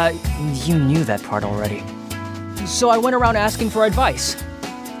 You knew that part already. So I went around asking for advice.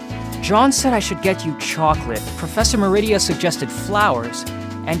 John said I should get you chocolate, Professor Meridia suggested flowers,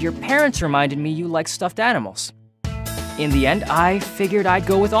 and your parents reminded me you like stuffed animals. In the end, I figured I'd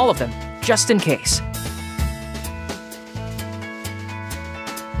go with all of them, just in case.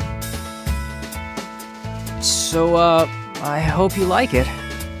 So, I hope you like it.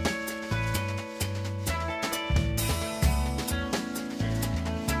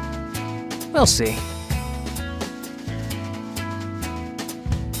 We'll see.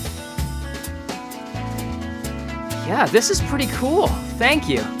 Yeah, this is pretty cool. Thank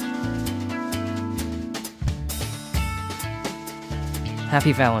you.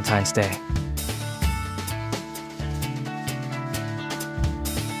 Happy Valentine's Day.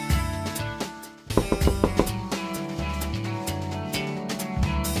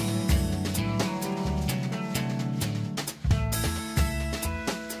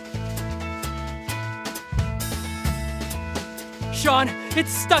 Sean,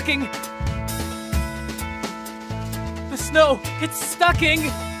 it's stucking! The snow, it's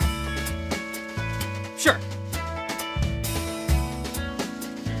stucking! Sure.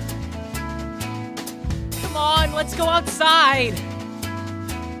 Come on, let's go outside!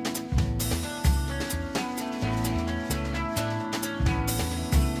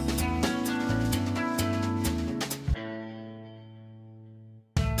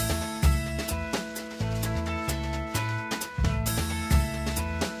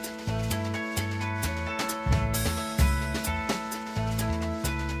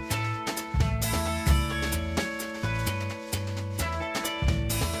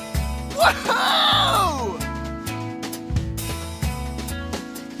 Whoa!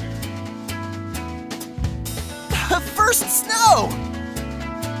 First snow!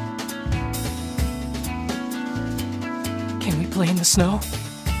 Can we play in the snow?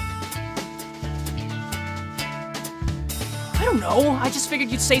 I don't know. I just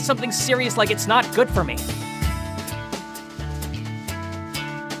figured you'd say something serious like it's not good for me.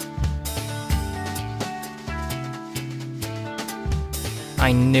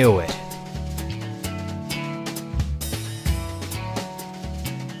 I knew it.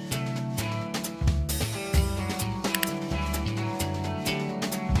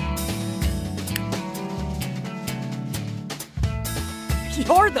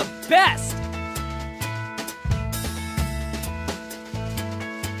 You're the best!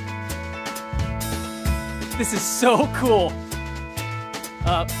 This is so cool.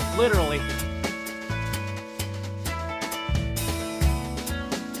 Literally.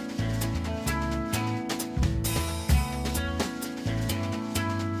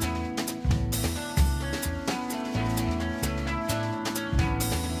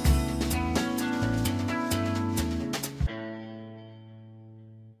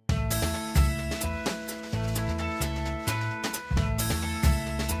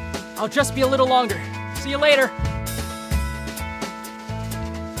 I'll just be a little longer. See you later.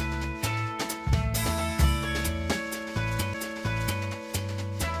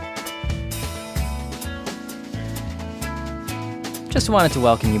 Just wanted to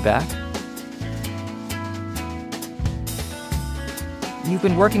welcome you back. You've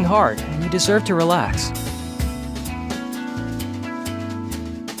been working hard, and you deserve to relax.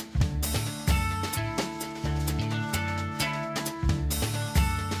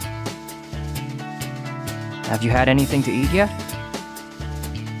 Have you had anything to eat yet?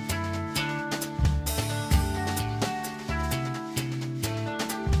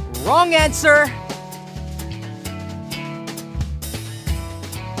 Wrong answer!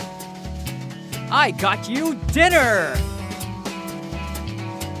 I got you dinner!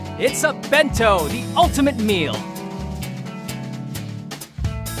 It's a bento, the ultimate meal!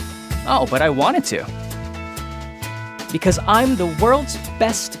 Oh, but I wanted to. Because I'm the world's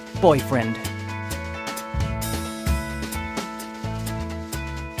best boyfriend.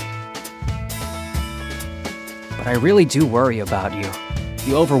 But I really do worry about you.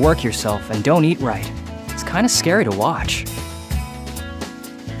 You overwork yourself and don't eat right. It's kind of scary to watch.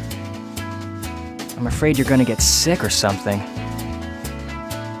 I'm afraid you're gonna get sick or something.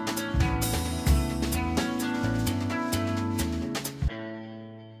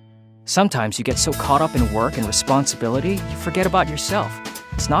 Sometimes you get so caught up in work and responsibility, you forget about yourself.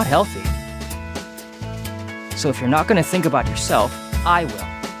 It's not healthy. So if you're not gonna think about yourself, I will.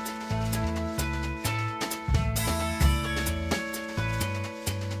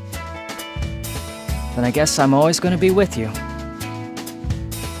 Then I guess I'm always gonna be with you.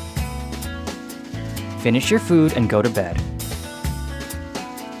 Finish your food and go to bed.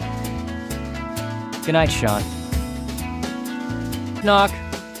 Good night, Sean. Knock.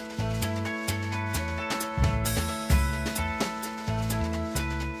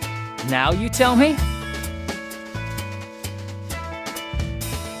 Now you tell me?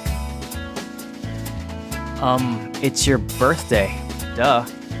 It's your birthday. Duh.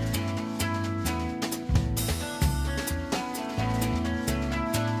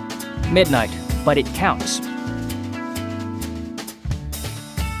 Midnight, but it counts.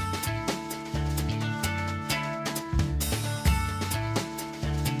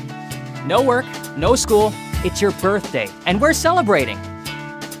 No work, no school, it's your birthday, and we're celebrating.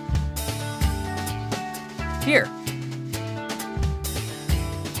 Here.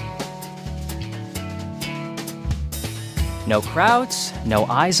 No crowds, no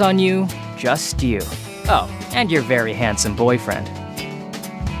eyes on you, just you. Oh, and your very handsome boyfriend.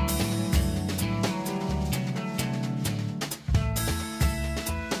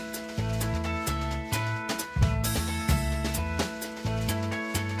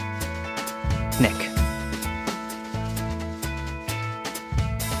 Nick.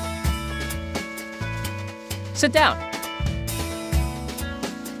 Sit down.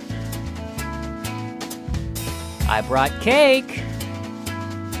 I brought cake.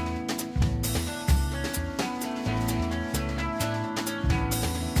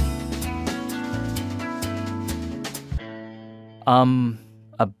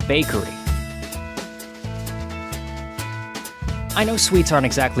 A bakery. I know sweets aren't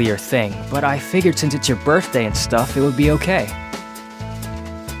exactly your thing, but I figured since it's your birthday and stuff, it would be okay.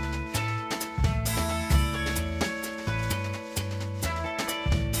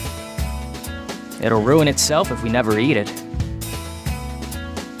 It'll ruin itself if we never eat it.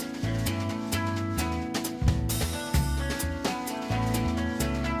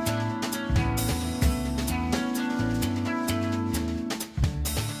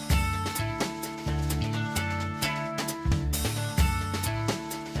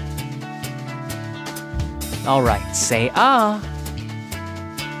 All right, say ah.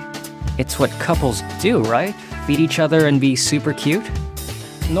 It's what couples do, right? Feed each other and be super cute?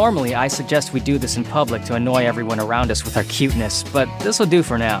 Normally, I suggest we do this in public to annoy everyone around us with our cuteness, but this'll do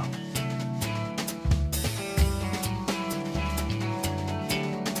for now.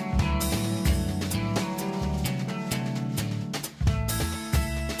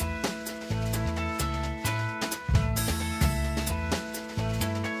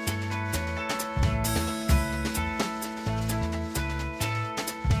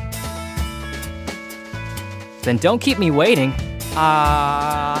 Then don't keep me waiting.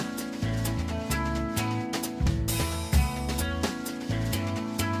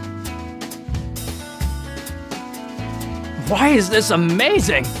 Why is this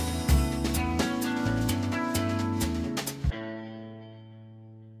amazing?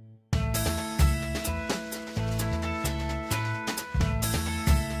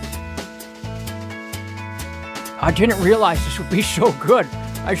 I didn't realize this would be so good.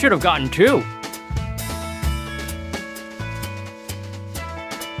 I should have gotten 2.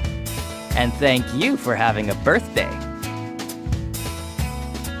 And thank you for having a birthday.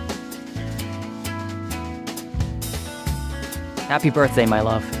 Happy birthday, my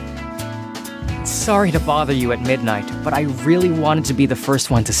love. Sorry to bother you at midnight, but I really wanted to be the first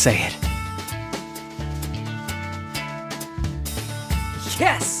one to say it.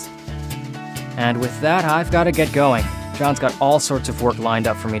 Yes! And with that, I've got to get going. John's got all sorts of work lined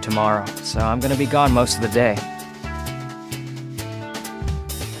up for me tomorrow, so I'm gonna be gone most of the day.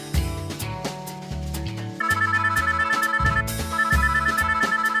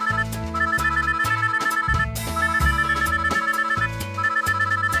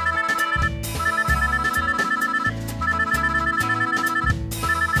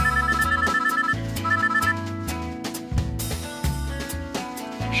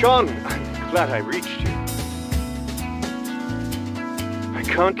 Sean, I'm glad I reached you. I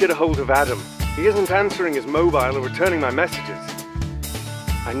can't get a hold of Adam. He isn't answering his mobile or returning my messages.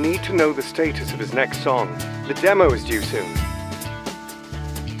 I need to know the status of his next song. The demo is due soon.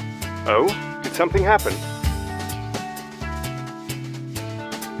 Oh? Did something happen?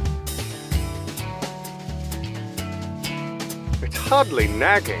 It's hardly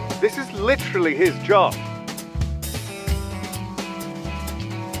nagging. This is literally his job.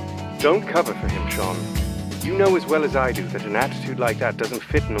 Don't cover for him, Sean. You know as well as I do that an attitude like that doesn't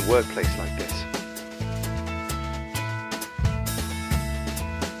fit in a workplace like this.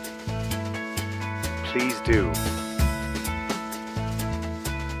 Please do.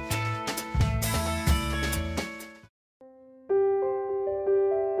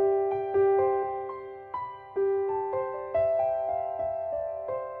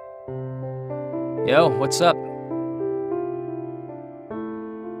 Yo, what's up?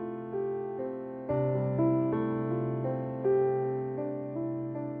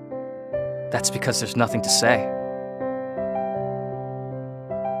 That's because there's nothing to say.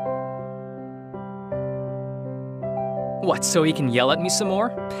 What, so he can yell at me some more?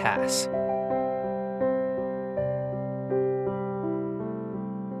 Pass.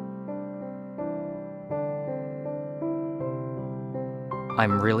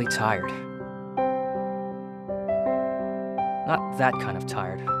 I'm really tired. Not that kind of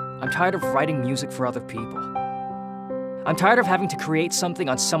tired. I'm tired of writing music for other people. I'm tired of having to create something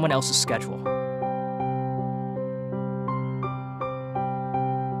on someone else's schedule.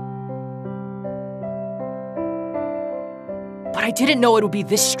 But I didn't know it would be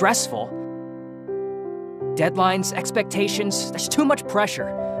this stressful. Deadlines, expectations, there's too much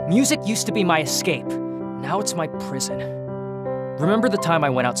pressure. Music used to be my escape. Now it's my prison. Remember the time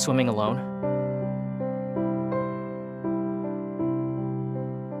I went out swimming alone?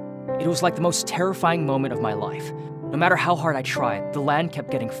 It was like the most terrifying moment of my life. No matter how hard I tried, the land kept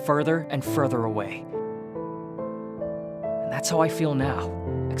getting further and further away. And that's how I feel now.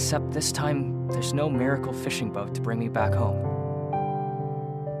 Except this time, there's no miracle fishing boat to bring me back home.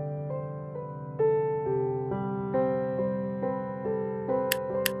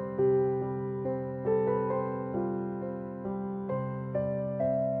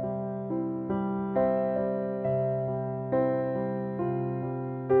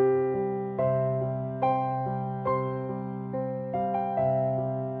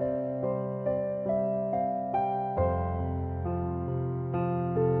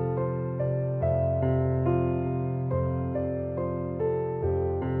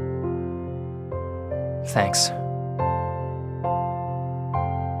 Thanks.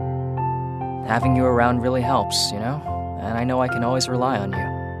 Having you around really helps, you know? And I know I can always rely on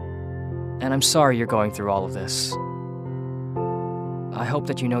you. And I'm sorry you're going through all of this. I hope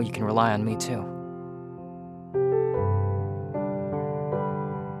that you know you can rely on me too.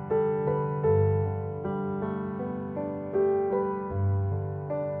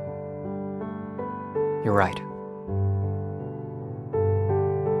 You're right.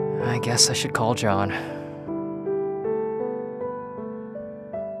 I guess I should call John.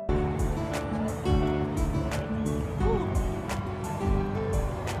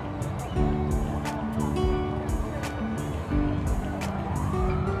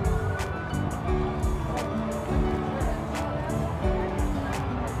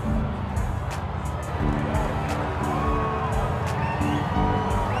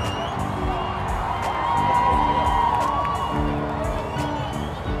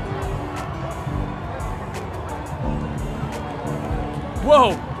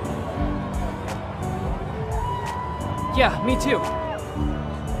 Whoa! Yeah, me too.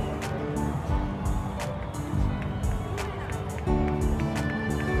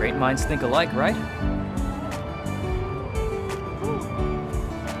 Great minds think alike, right?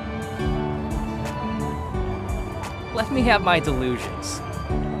 Let me have my delusions.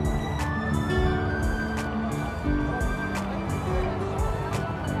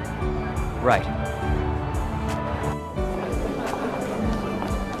 Right.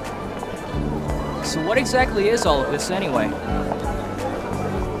 So what exactly is all of this anyway?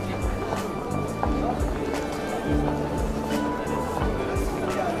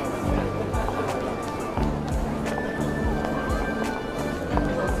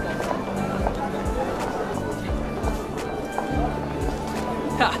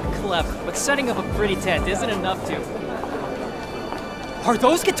 Ha, clever. But setting up a pretty tent isn't enough to... Are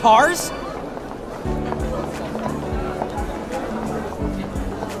those guitars?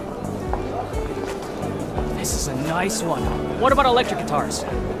 This is a nice one. What about electric guitars?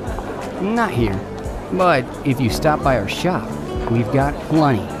 Not here. But if you stop by our shop, we've got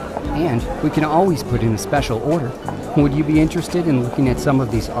plenty. And we can always put in a special order. Would you be interested in looking at some of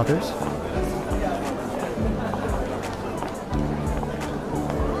these others?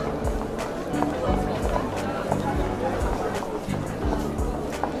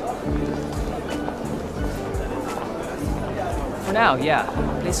 For now, yeah.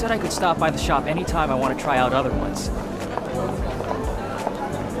 They said I could stop by the shop anytime I want to try out other ones.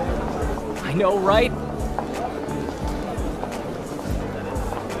 I know, right?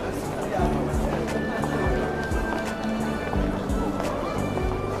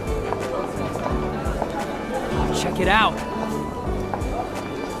 Oh, check it out.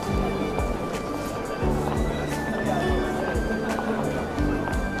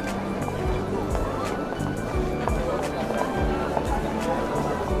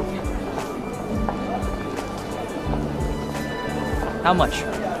 How much?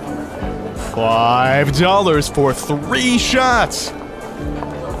 $5 for 3 shots!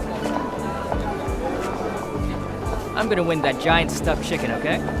 I'm gonna win that giant stuffed chicken,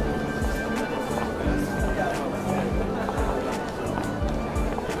 okay?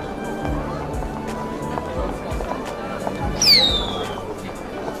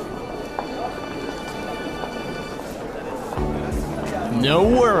 No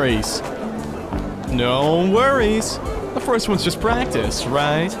worries. No worries. The first one's just practice,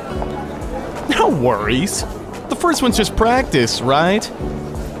 right? No worries. The first one's just practice, right?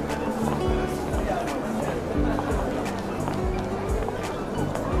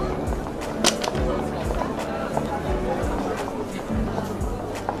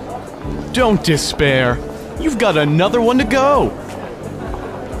 Don't despair. You've got another one to go.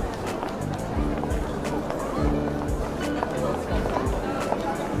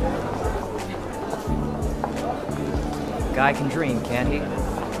 Guy can dream, can't he?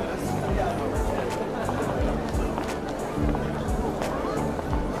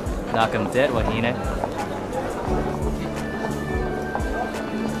 Knock him dead, Wahine.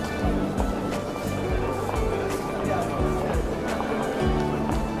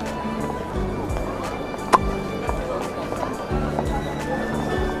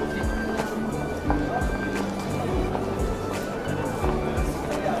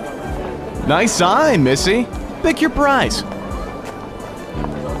 Nice eye, Missy. Pick your prize.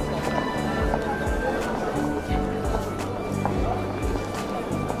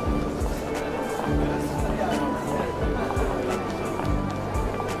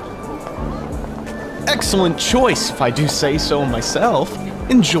 Excellent choice, if I do say so myself.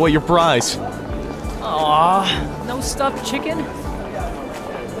 Enjoy your prize. Aww, no stuffed chicken?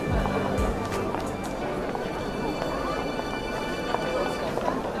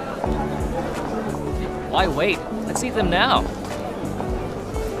 Why wait? Let's eat them now.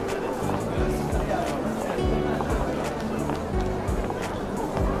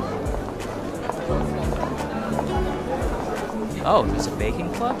 Oh, there's a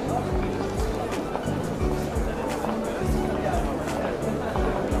baking club?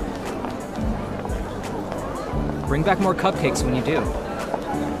 Bring back more cupcakes when you do.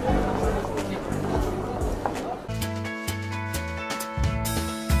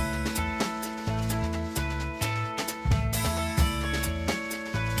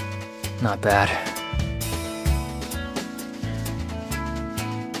 Not bad.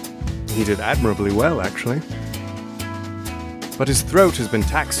 He did admirably well, actually. But his throat has been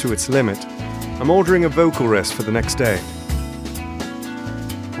taxed to its limit. I'm ordering a vocal rest for the next day.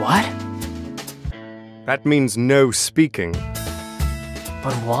 What? That means no speaking.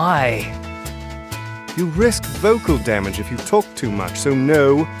 But why? You risk vocal damage if you talk too much, so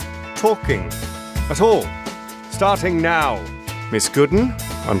no talking at all. Starting now. Miss Gooden,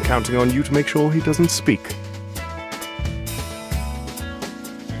 I'm counting on you to make sure he doesn't speak.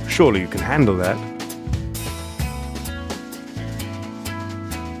 Surely you can handle that.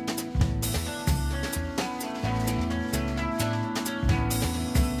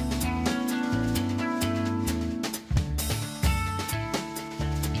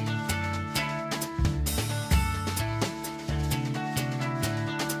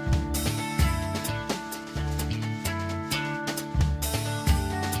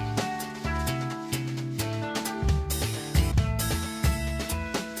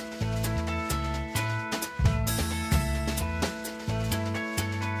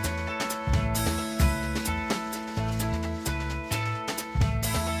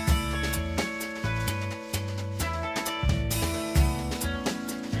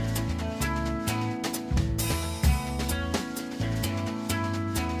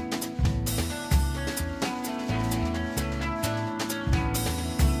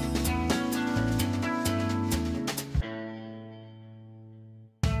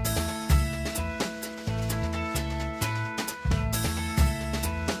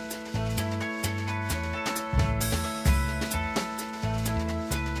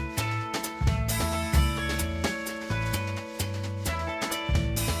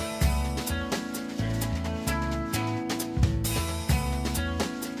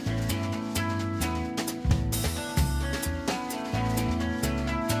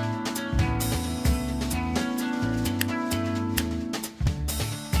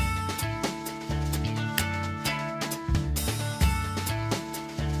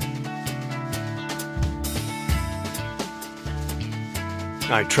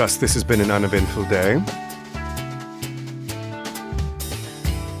 I trust this has been an uneventful day.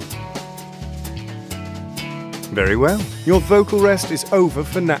 Very well. Your vocal rest is over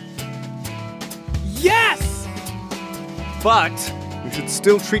for now. Yes! But you should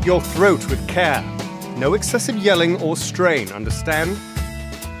still treat your throat with care. No excessive yelling or strain, understand?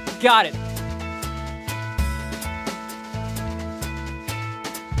 Got it.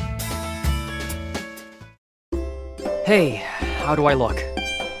 Hey, how do I look?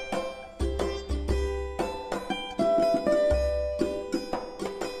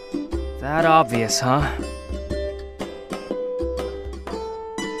 That obvious, huh?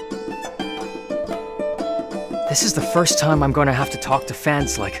 This is the first time I'm gonna have to talk to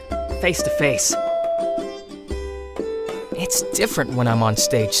fans, like, face to face. It's different when I'm on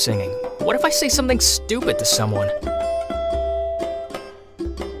stage singing. What if I say something stupid to someone?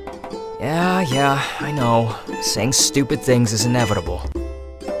 Yeah, I know. Saying stupid things is inevitable.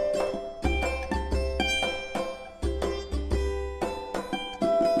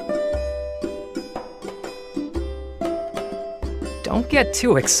 Don't get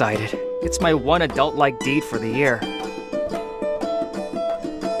too excited. It's my one adult-like deed for the year.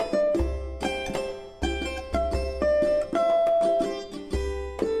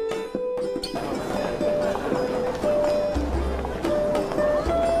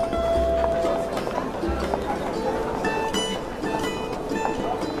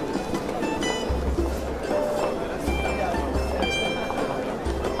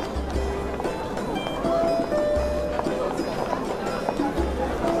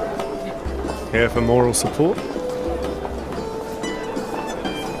 Here for moral support?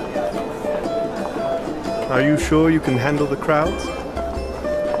 Are you sure you can handle the crowds?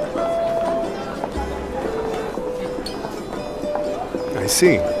 I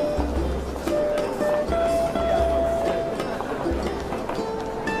see.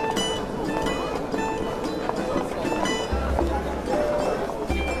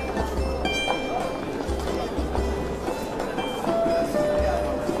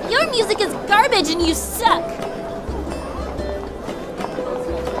 Your music is garbage and you suck!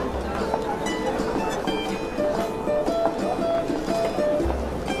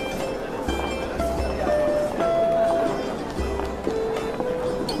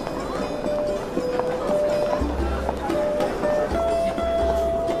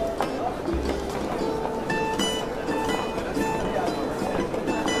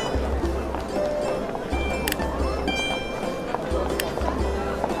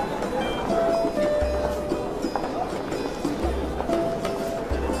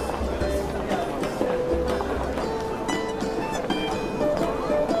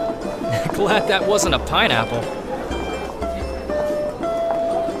 Glad that wasn't a pineapple.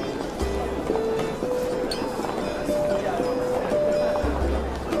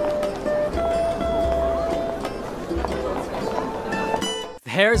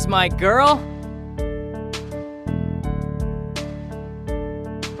 There's my girl.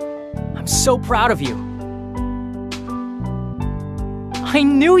 I'm so proud of you. I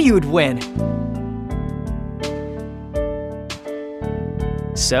knew you'd win.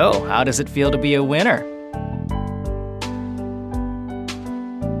 So, how does it feel to be a winner?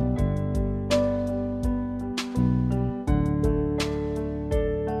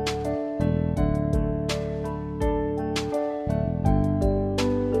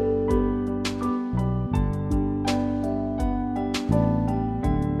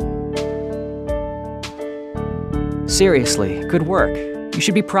 Seriously, good work. You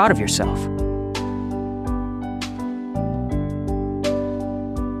should be proud of yourself.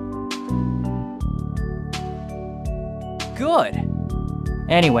 Good.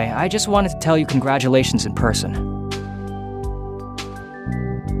 Anyway, I just wanted to tell you congratulations in person.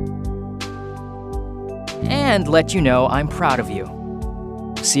 And let you know I'm proud of you.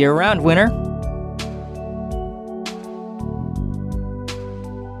 See you around, winner.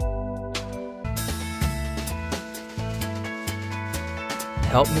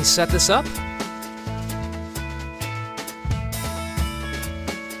 Help me set this up?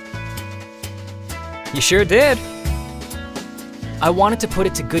 You sure did. I wanted to put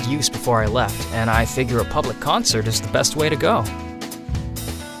it to good use before I left, and I figure a public concert is the best way to go.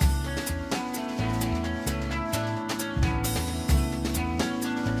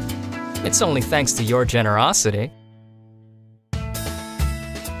 It's only thanks to your generosity.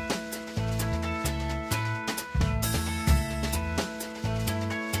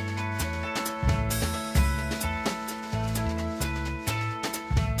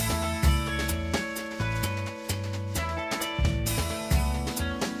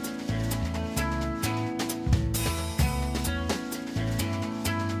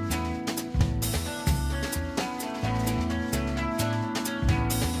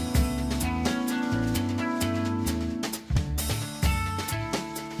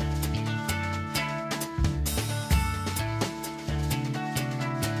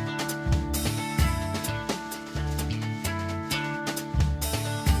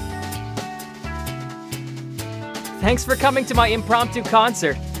 Thanks for coming to my impromptu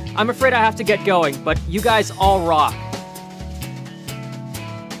concert. I'm afraid I have to get going, but you guys all rock.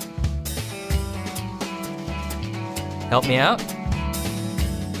 Help me out?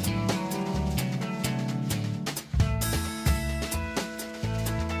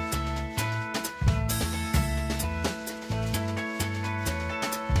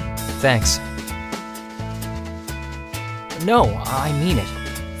 Thanks. No, I mean it.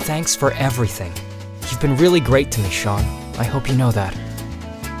 Thanks for everything. You've been really great to me, Sean. I hope you know that.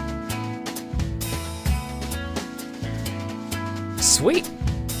 Sweet.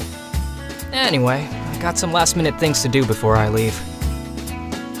 Anyway, I got some last-minute things to do before I leave.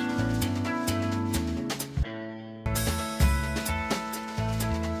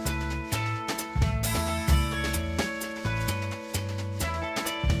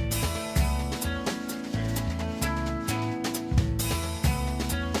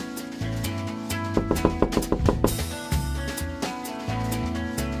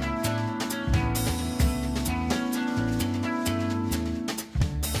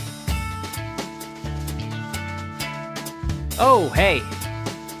 Oh, hey.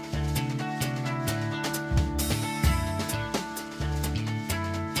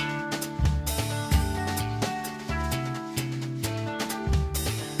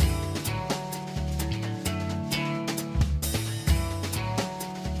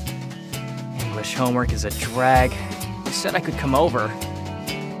 English homework is a drag. You said I could come over.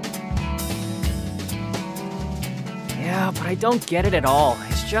 Yeah, but I don't get it at all.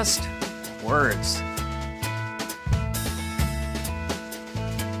 It's just words.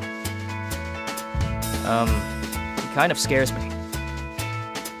 He kind of scares me.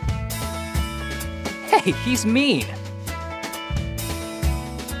 Hey, he's mean!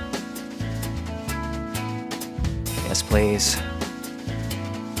 Yes, please.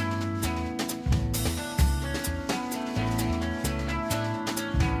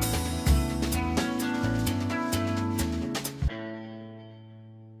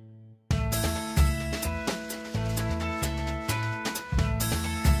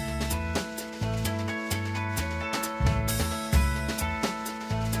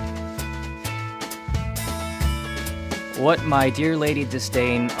 What, my dear Lady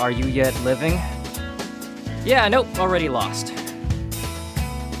Disdain, are you yet living? Yeah, nope, already lost.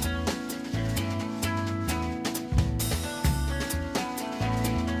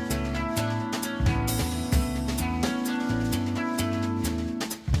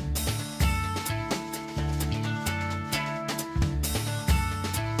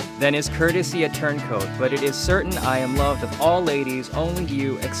 then is courtesy a turncoat, but it is certain I am loved of all ladies, only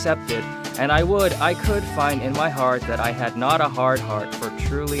you excepted, and I could find in my heart that I had not a hard heart, for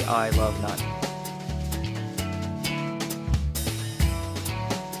truly I love none.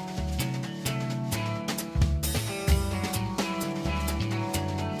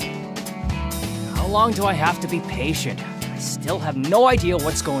 How long do I have to be patient? I still have no idea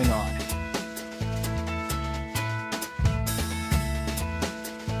what's going on.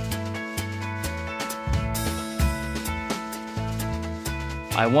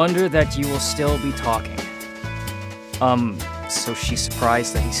 I wonder that you will still be talking. So she's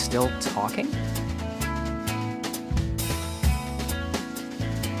surprised that he's still talking?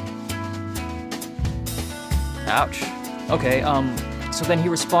 Ouch. Okay, so then he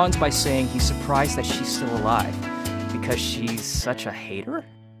responds by saying he's surprised that she's still alive because she's such a hater?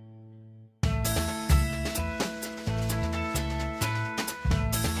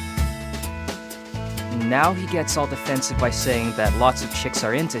 Now he gets all defensive by saying that lots of chicks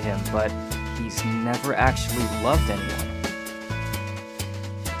are into him, but he's never actually loved anyone.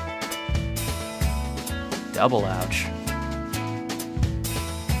 Double ouch.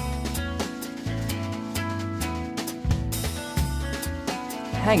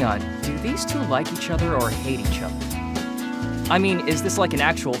 Hang on, do these two like each other or hate each other? I mean, is this like an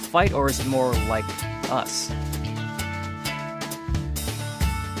actual fight or is it more like us?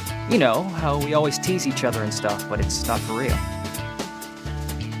 You know, how we always tease each other and stuff, but it's not for real.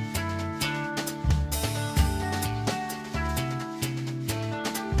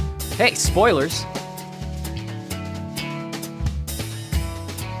 Hey, spoilers!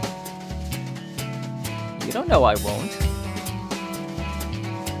 You don't know I won't.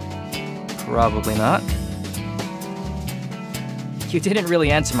 Probably not. You didn't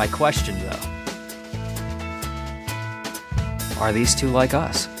really answer my question, though. Are these two like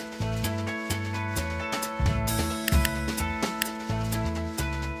us?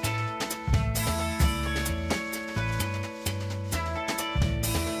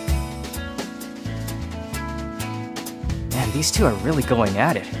 Man, these two are really going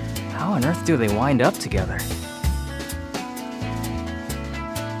at it. How on earth do they wind up together?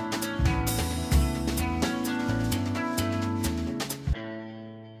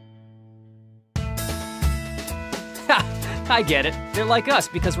 I get it. They're like us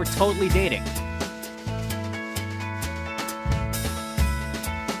because we're totally dating.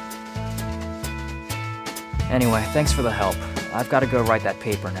 Anyway, thanks for the help. I've got to go write that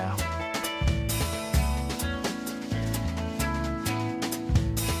paper now.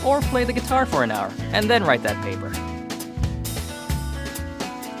 Or play the guitar for an hour, and then write that paper.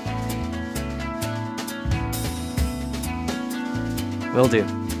 Will do.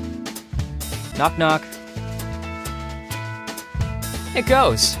 Knock knock. It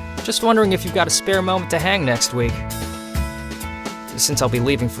goes. Just wondering if you've got a spare moment to hang next week. Since I'll be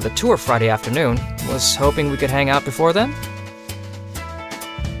leaving for the tour Friday afternoon, was hoping we could hang out before then?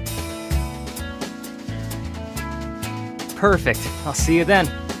 Perfect. I'll see you then.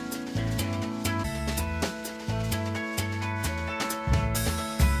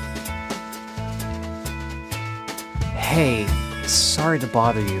 Hey, sorry to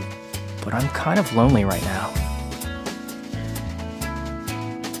bother you, but I'm kind of lonely right now.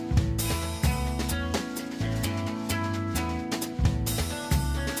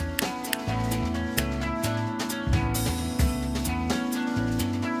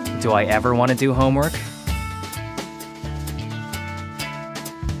 Do I ever want to do homework?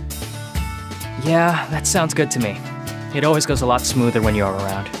 Yeah, that sounds good to me. It always goes a lot smoother when you're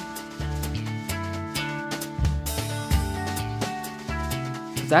around.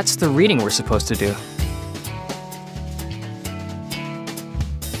 That's the reading we're supposed to do.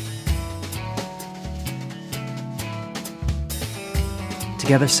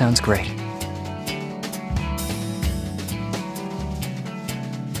 Together sounds great.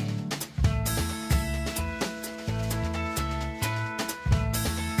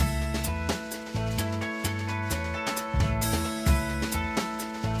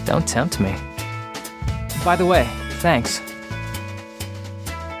 Don't tempt me. By the way, thanks.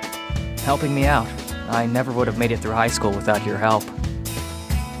 Helping me out. I never would have made it through high school without your help.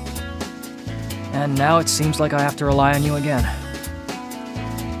 And now it seems like I have to rely on you again.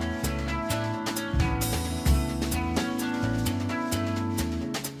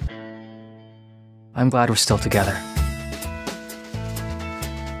 I'm glad we're still together.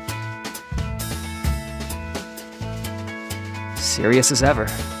 Serious as ever.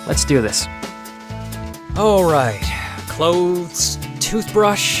 Let's do this. Alright. Clothes,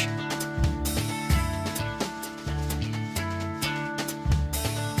 toothbrush.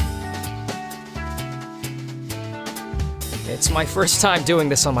 It's my first time doing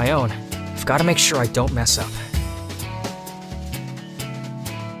this on my own. I've got to make sure I don't mess up.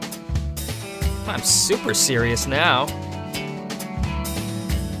 I'm super serious now.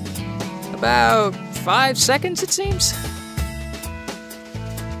 About 5 seconds, it seems.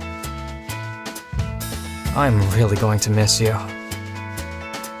 I'm really going to miss you.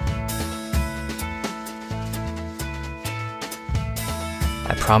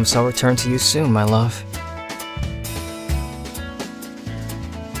 I promise I'll return to you soon, my love.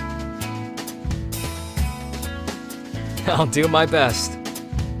 I'll do my best.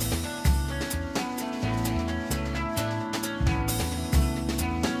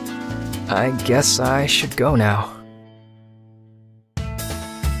 I guess I should go now.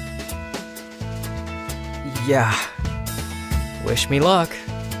 Yeah. Wish me luck.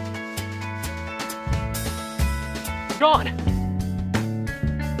 Sean!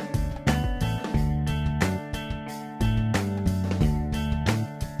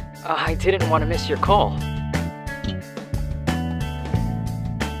 I didn't want to miss your call.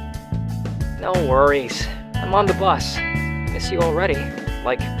 No worries. I'm on the bus. Miss you already.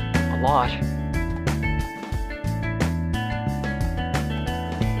 Like, a lot.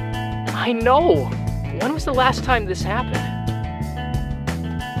 I know! When was the last time this happened?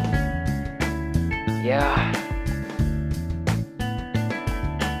 Yeah.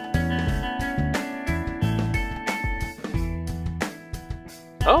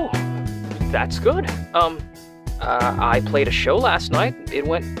 Oh, that's good. I played a show last night. It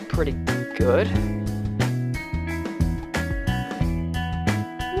went pretty good.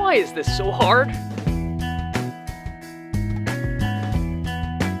 Why is this so hard?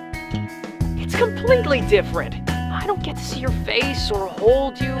 It's completely different. I don't get to see your face or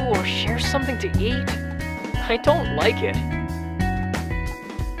hold you or share something to eat. I don't like it.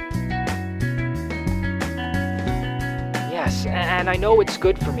 Yes, and I know it's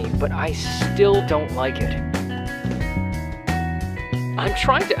good for me, but I still don't like it. I'm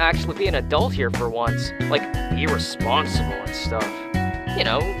trying to actually be an adult here for once, like be responsible and stuff. You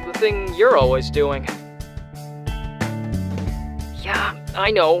know, the thing you're always doing. Yeah,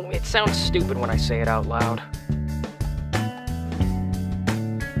 I know, it sounds stupid when I say it out loud.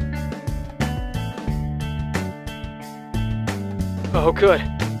 Oh good,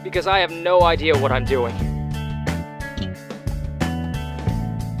 because I have no idea what I'm doing.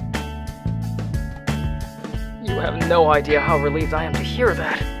 You have no idea how relieved I am to hear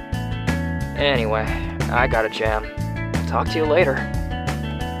that. Anyway, I gotta jam. Talk to you later.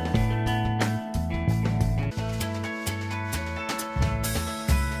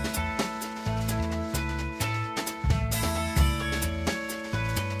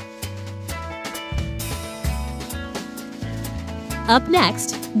 Up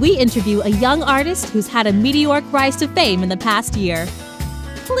next, we interview a young artist who's had a meteoric rise to fame in the past year.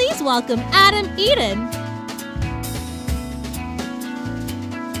 Please welcome Adam Eden.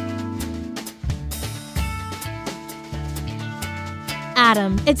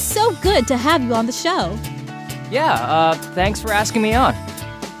 Adam, it's so good to have you on the show. Yeah, thanks for asking me on.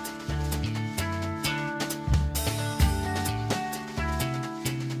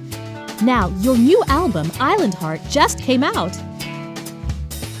 Now, your new album, Island Heart, just came out.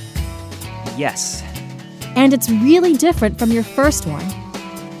 Yes. And it's really different from your first one.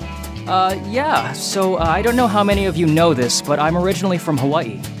 Yeah, so I don't know how many of you know this, but I'm originally from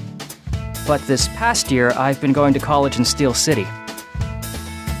Hawaii. But this past year, I've been going to college in Steel City.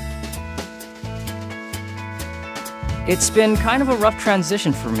 It's been kind of a rough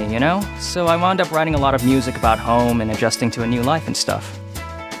transition for me, you know? So I wound up writing a lot of music about home and adjusting to a new life and stuff.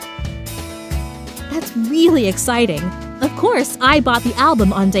 That's really exciting. Of course, I bought the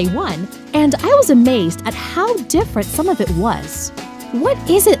album on day one, and I was amazed at how different some of it was. What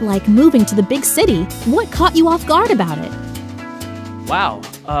is it like moving to the big city? What caught you off guard about it? Wow,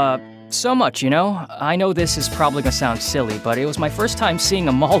 so much, you know? I know this is probably gonna sound silly, but it was my first time seeing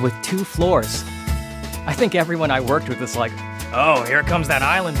a mall with 2 floors. I think everyone I worked with is like, oh, here comes that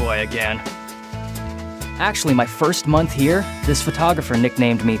island boy again. Actually, my first month here, this photographer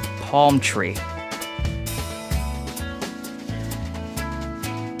nicknamed me Palm Tree.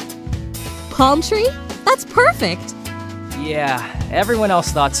 Palm Tree? That's perfect! Yeah, everyone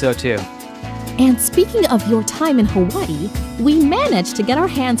else thought so too. And speaking of your time in Hawaii, we managed to get our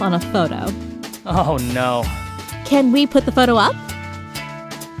hands on a photo. Oh no. Can we put the photo up?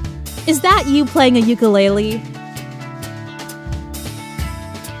 Is that you playing a ukulele?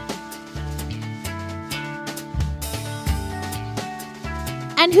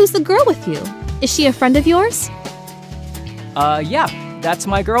 And who's the girl with you? Is she a friend of yours? Yeah, that's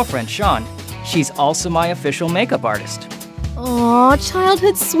my girlfriend, Sean. She's also my official makeup artist. Aw,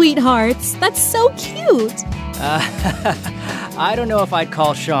 childhood sweethearts. That's so cute. I don't know if I'd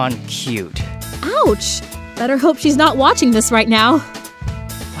call Sean cute. Ouch. Better hope she's not watching this right now.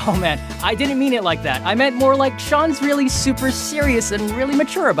 Oh man, I didn't mean it like that. I meant more like Sean's really super serious and really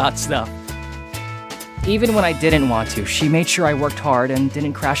mature about stuff. Even when I didn't want to, she made sure I worked hard and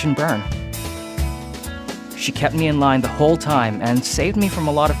didn't crash and burn. She kept me in line the whole time and saved me from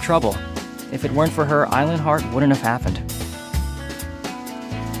a lot of trouble. If it weren't for her, Island Heart wouldn't have happened.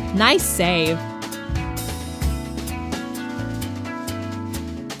 Nice save.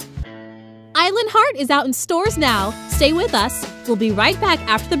 Island Heart is out in stores now. Stay with us. We'll be right back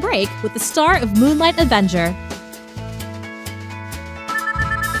after the break with the star of Moonlight Avenger.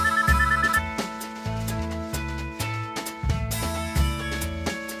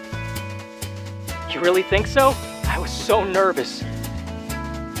 You really think so? I was so nervous.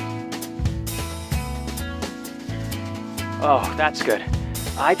 Oh, that's good.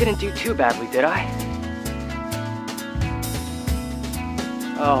 I didn't do too badly, did I?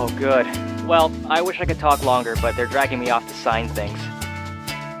 Oh, good. Well, I wish I could talk longer, but they're dragging me off to sign things.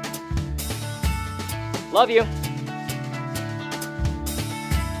 Love you.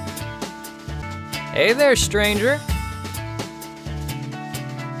 Hey there, stranger.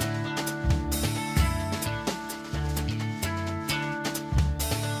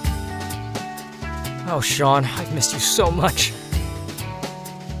 Oh, Sean, I've missed you so much.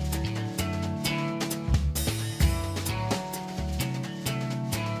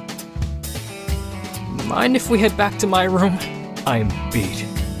 Mind if we head back to my room? I'm beat.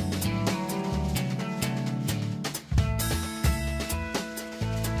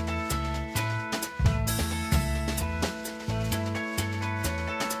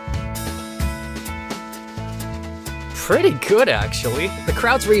 Pretty good, actually. The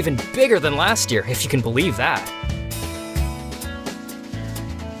crowds were even bigger than last year, if you can believe that.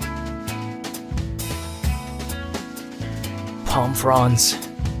 Palm fronds.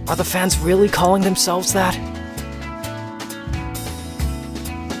 Are the fans really calling themselves that?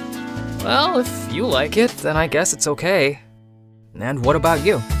 Well, if you like it, then I guess it's okay. And what about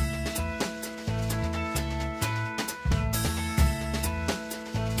you?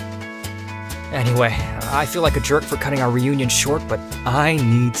 Anyway, I feel like a jerk for cutting our reunion short, but I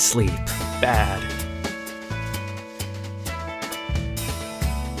need sleep. Bad.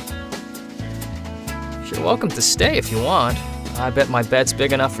 You're welcome to stay if you want. I bet my bed's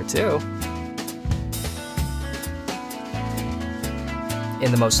big enough for two.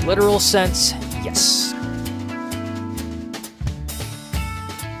 In the most literal sense, yes.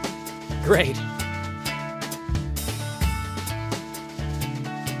 Great.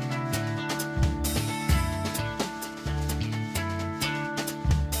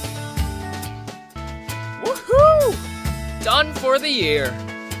 Woohoo! Done for the year.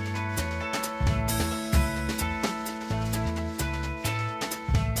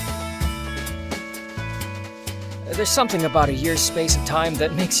 There's something about a year's space of time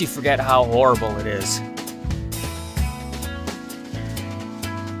that makes you forget how horrible it is.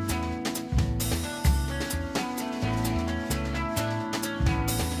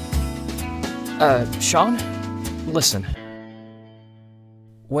 Sean? Listen.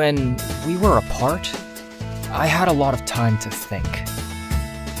 When we were apart, I had a lot of time to think.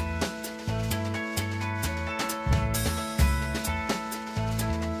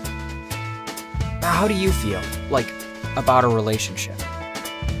 How do you feel, like, about a relationship?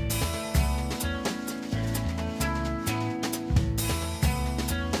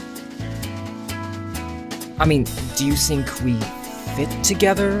 I mean, do you think we fit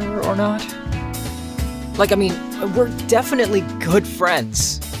together or not? Like, I mean, we're definitely good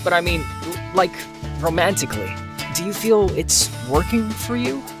friends, but I mean, like, romantically, do you feel it's working for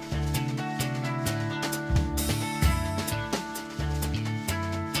you?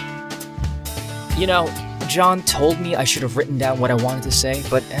 You know, John told me I should have written down what I wanted to say,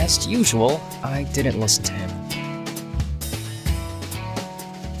 but as usual, I didn't listen to him.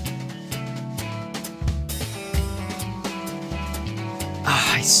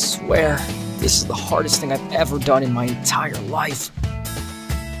 I swear, this is the hardest thing I've ever done in my entire life.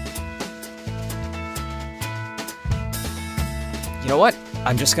 You know what?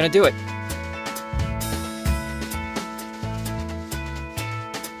 I'm just gonna do it.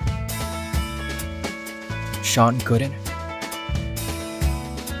 Sean Gooden.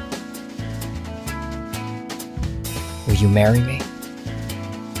 Will you marry me?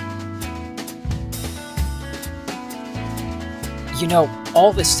 You know,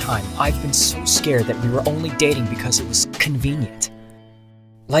 all this time, I've been so scared that we were only dating because it was convenient.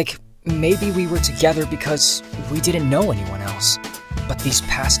 Like, maybe we were together because we didn't know anyone else. But these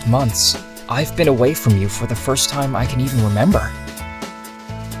past months, I've been away from you for the first time I can even remember.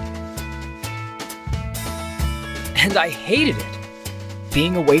 And I hated it.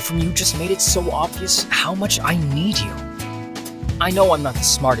 Being away from you just made it so obvious how much I need you. I know I'm not the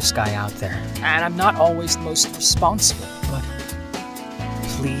smartest guy out there, and I'm not always the most responsible, but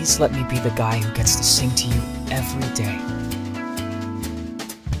please let me be the guy who gets to sing to you every day.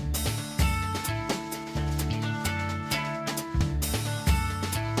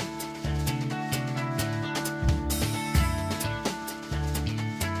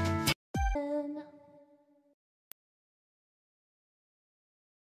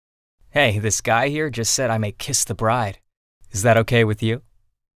 Hey, this guy here just said I may kiss the bride. Is that okay with you?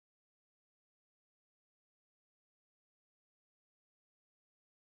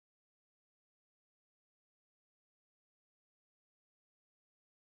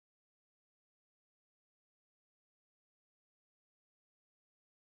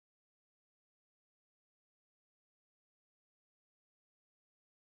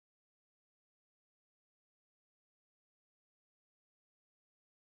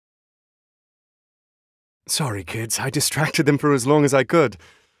 Sorry, kids. I distracted them for as long as I could.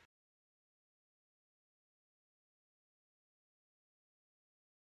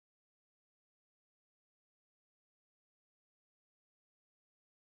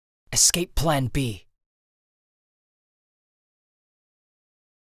 Escape Plan B.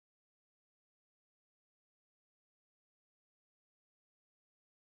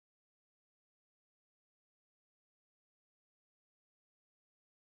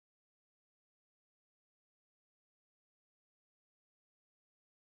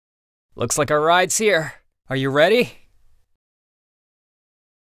 Looks like our ride's here. Are you ready?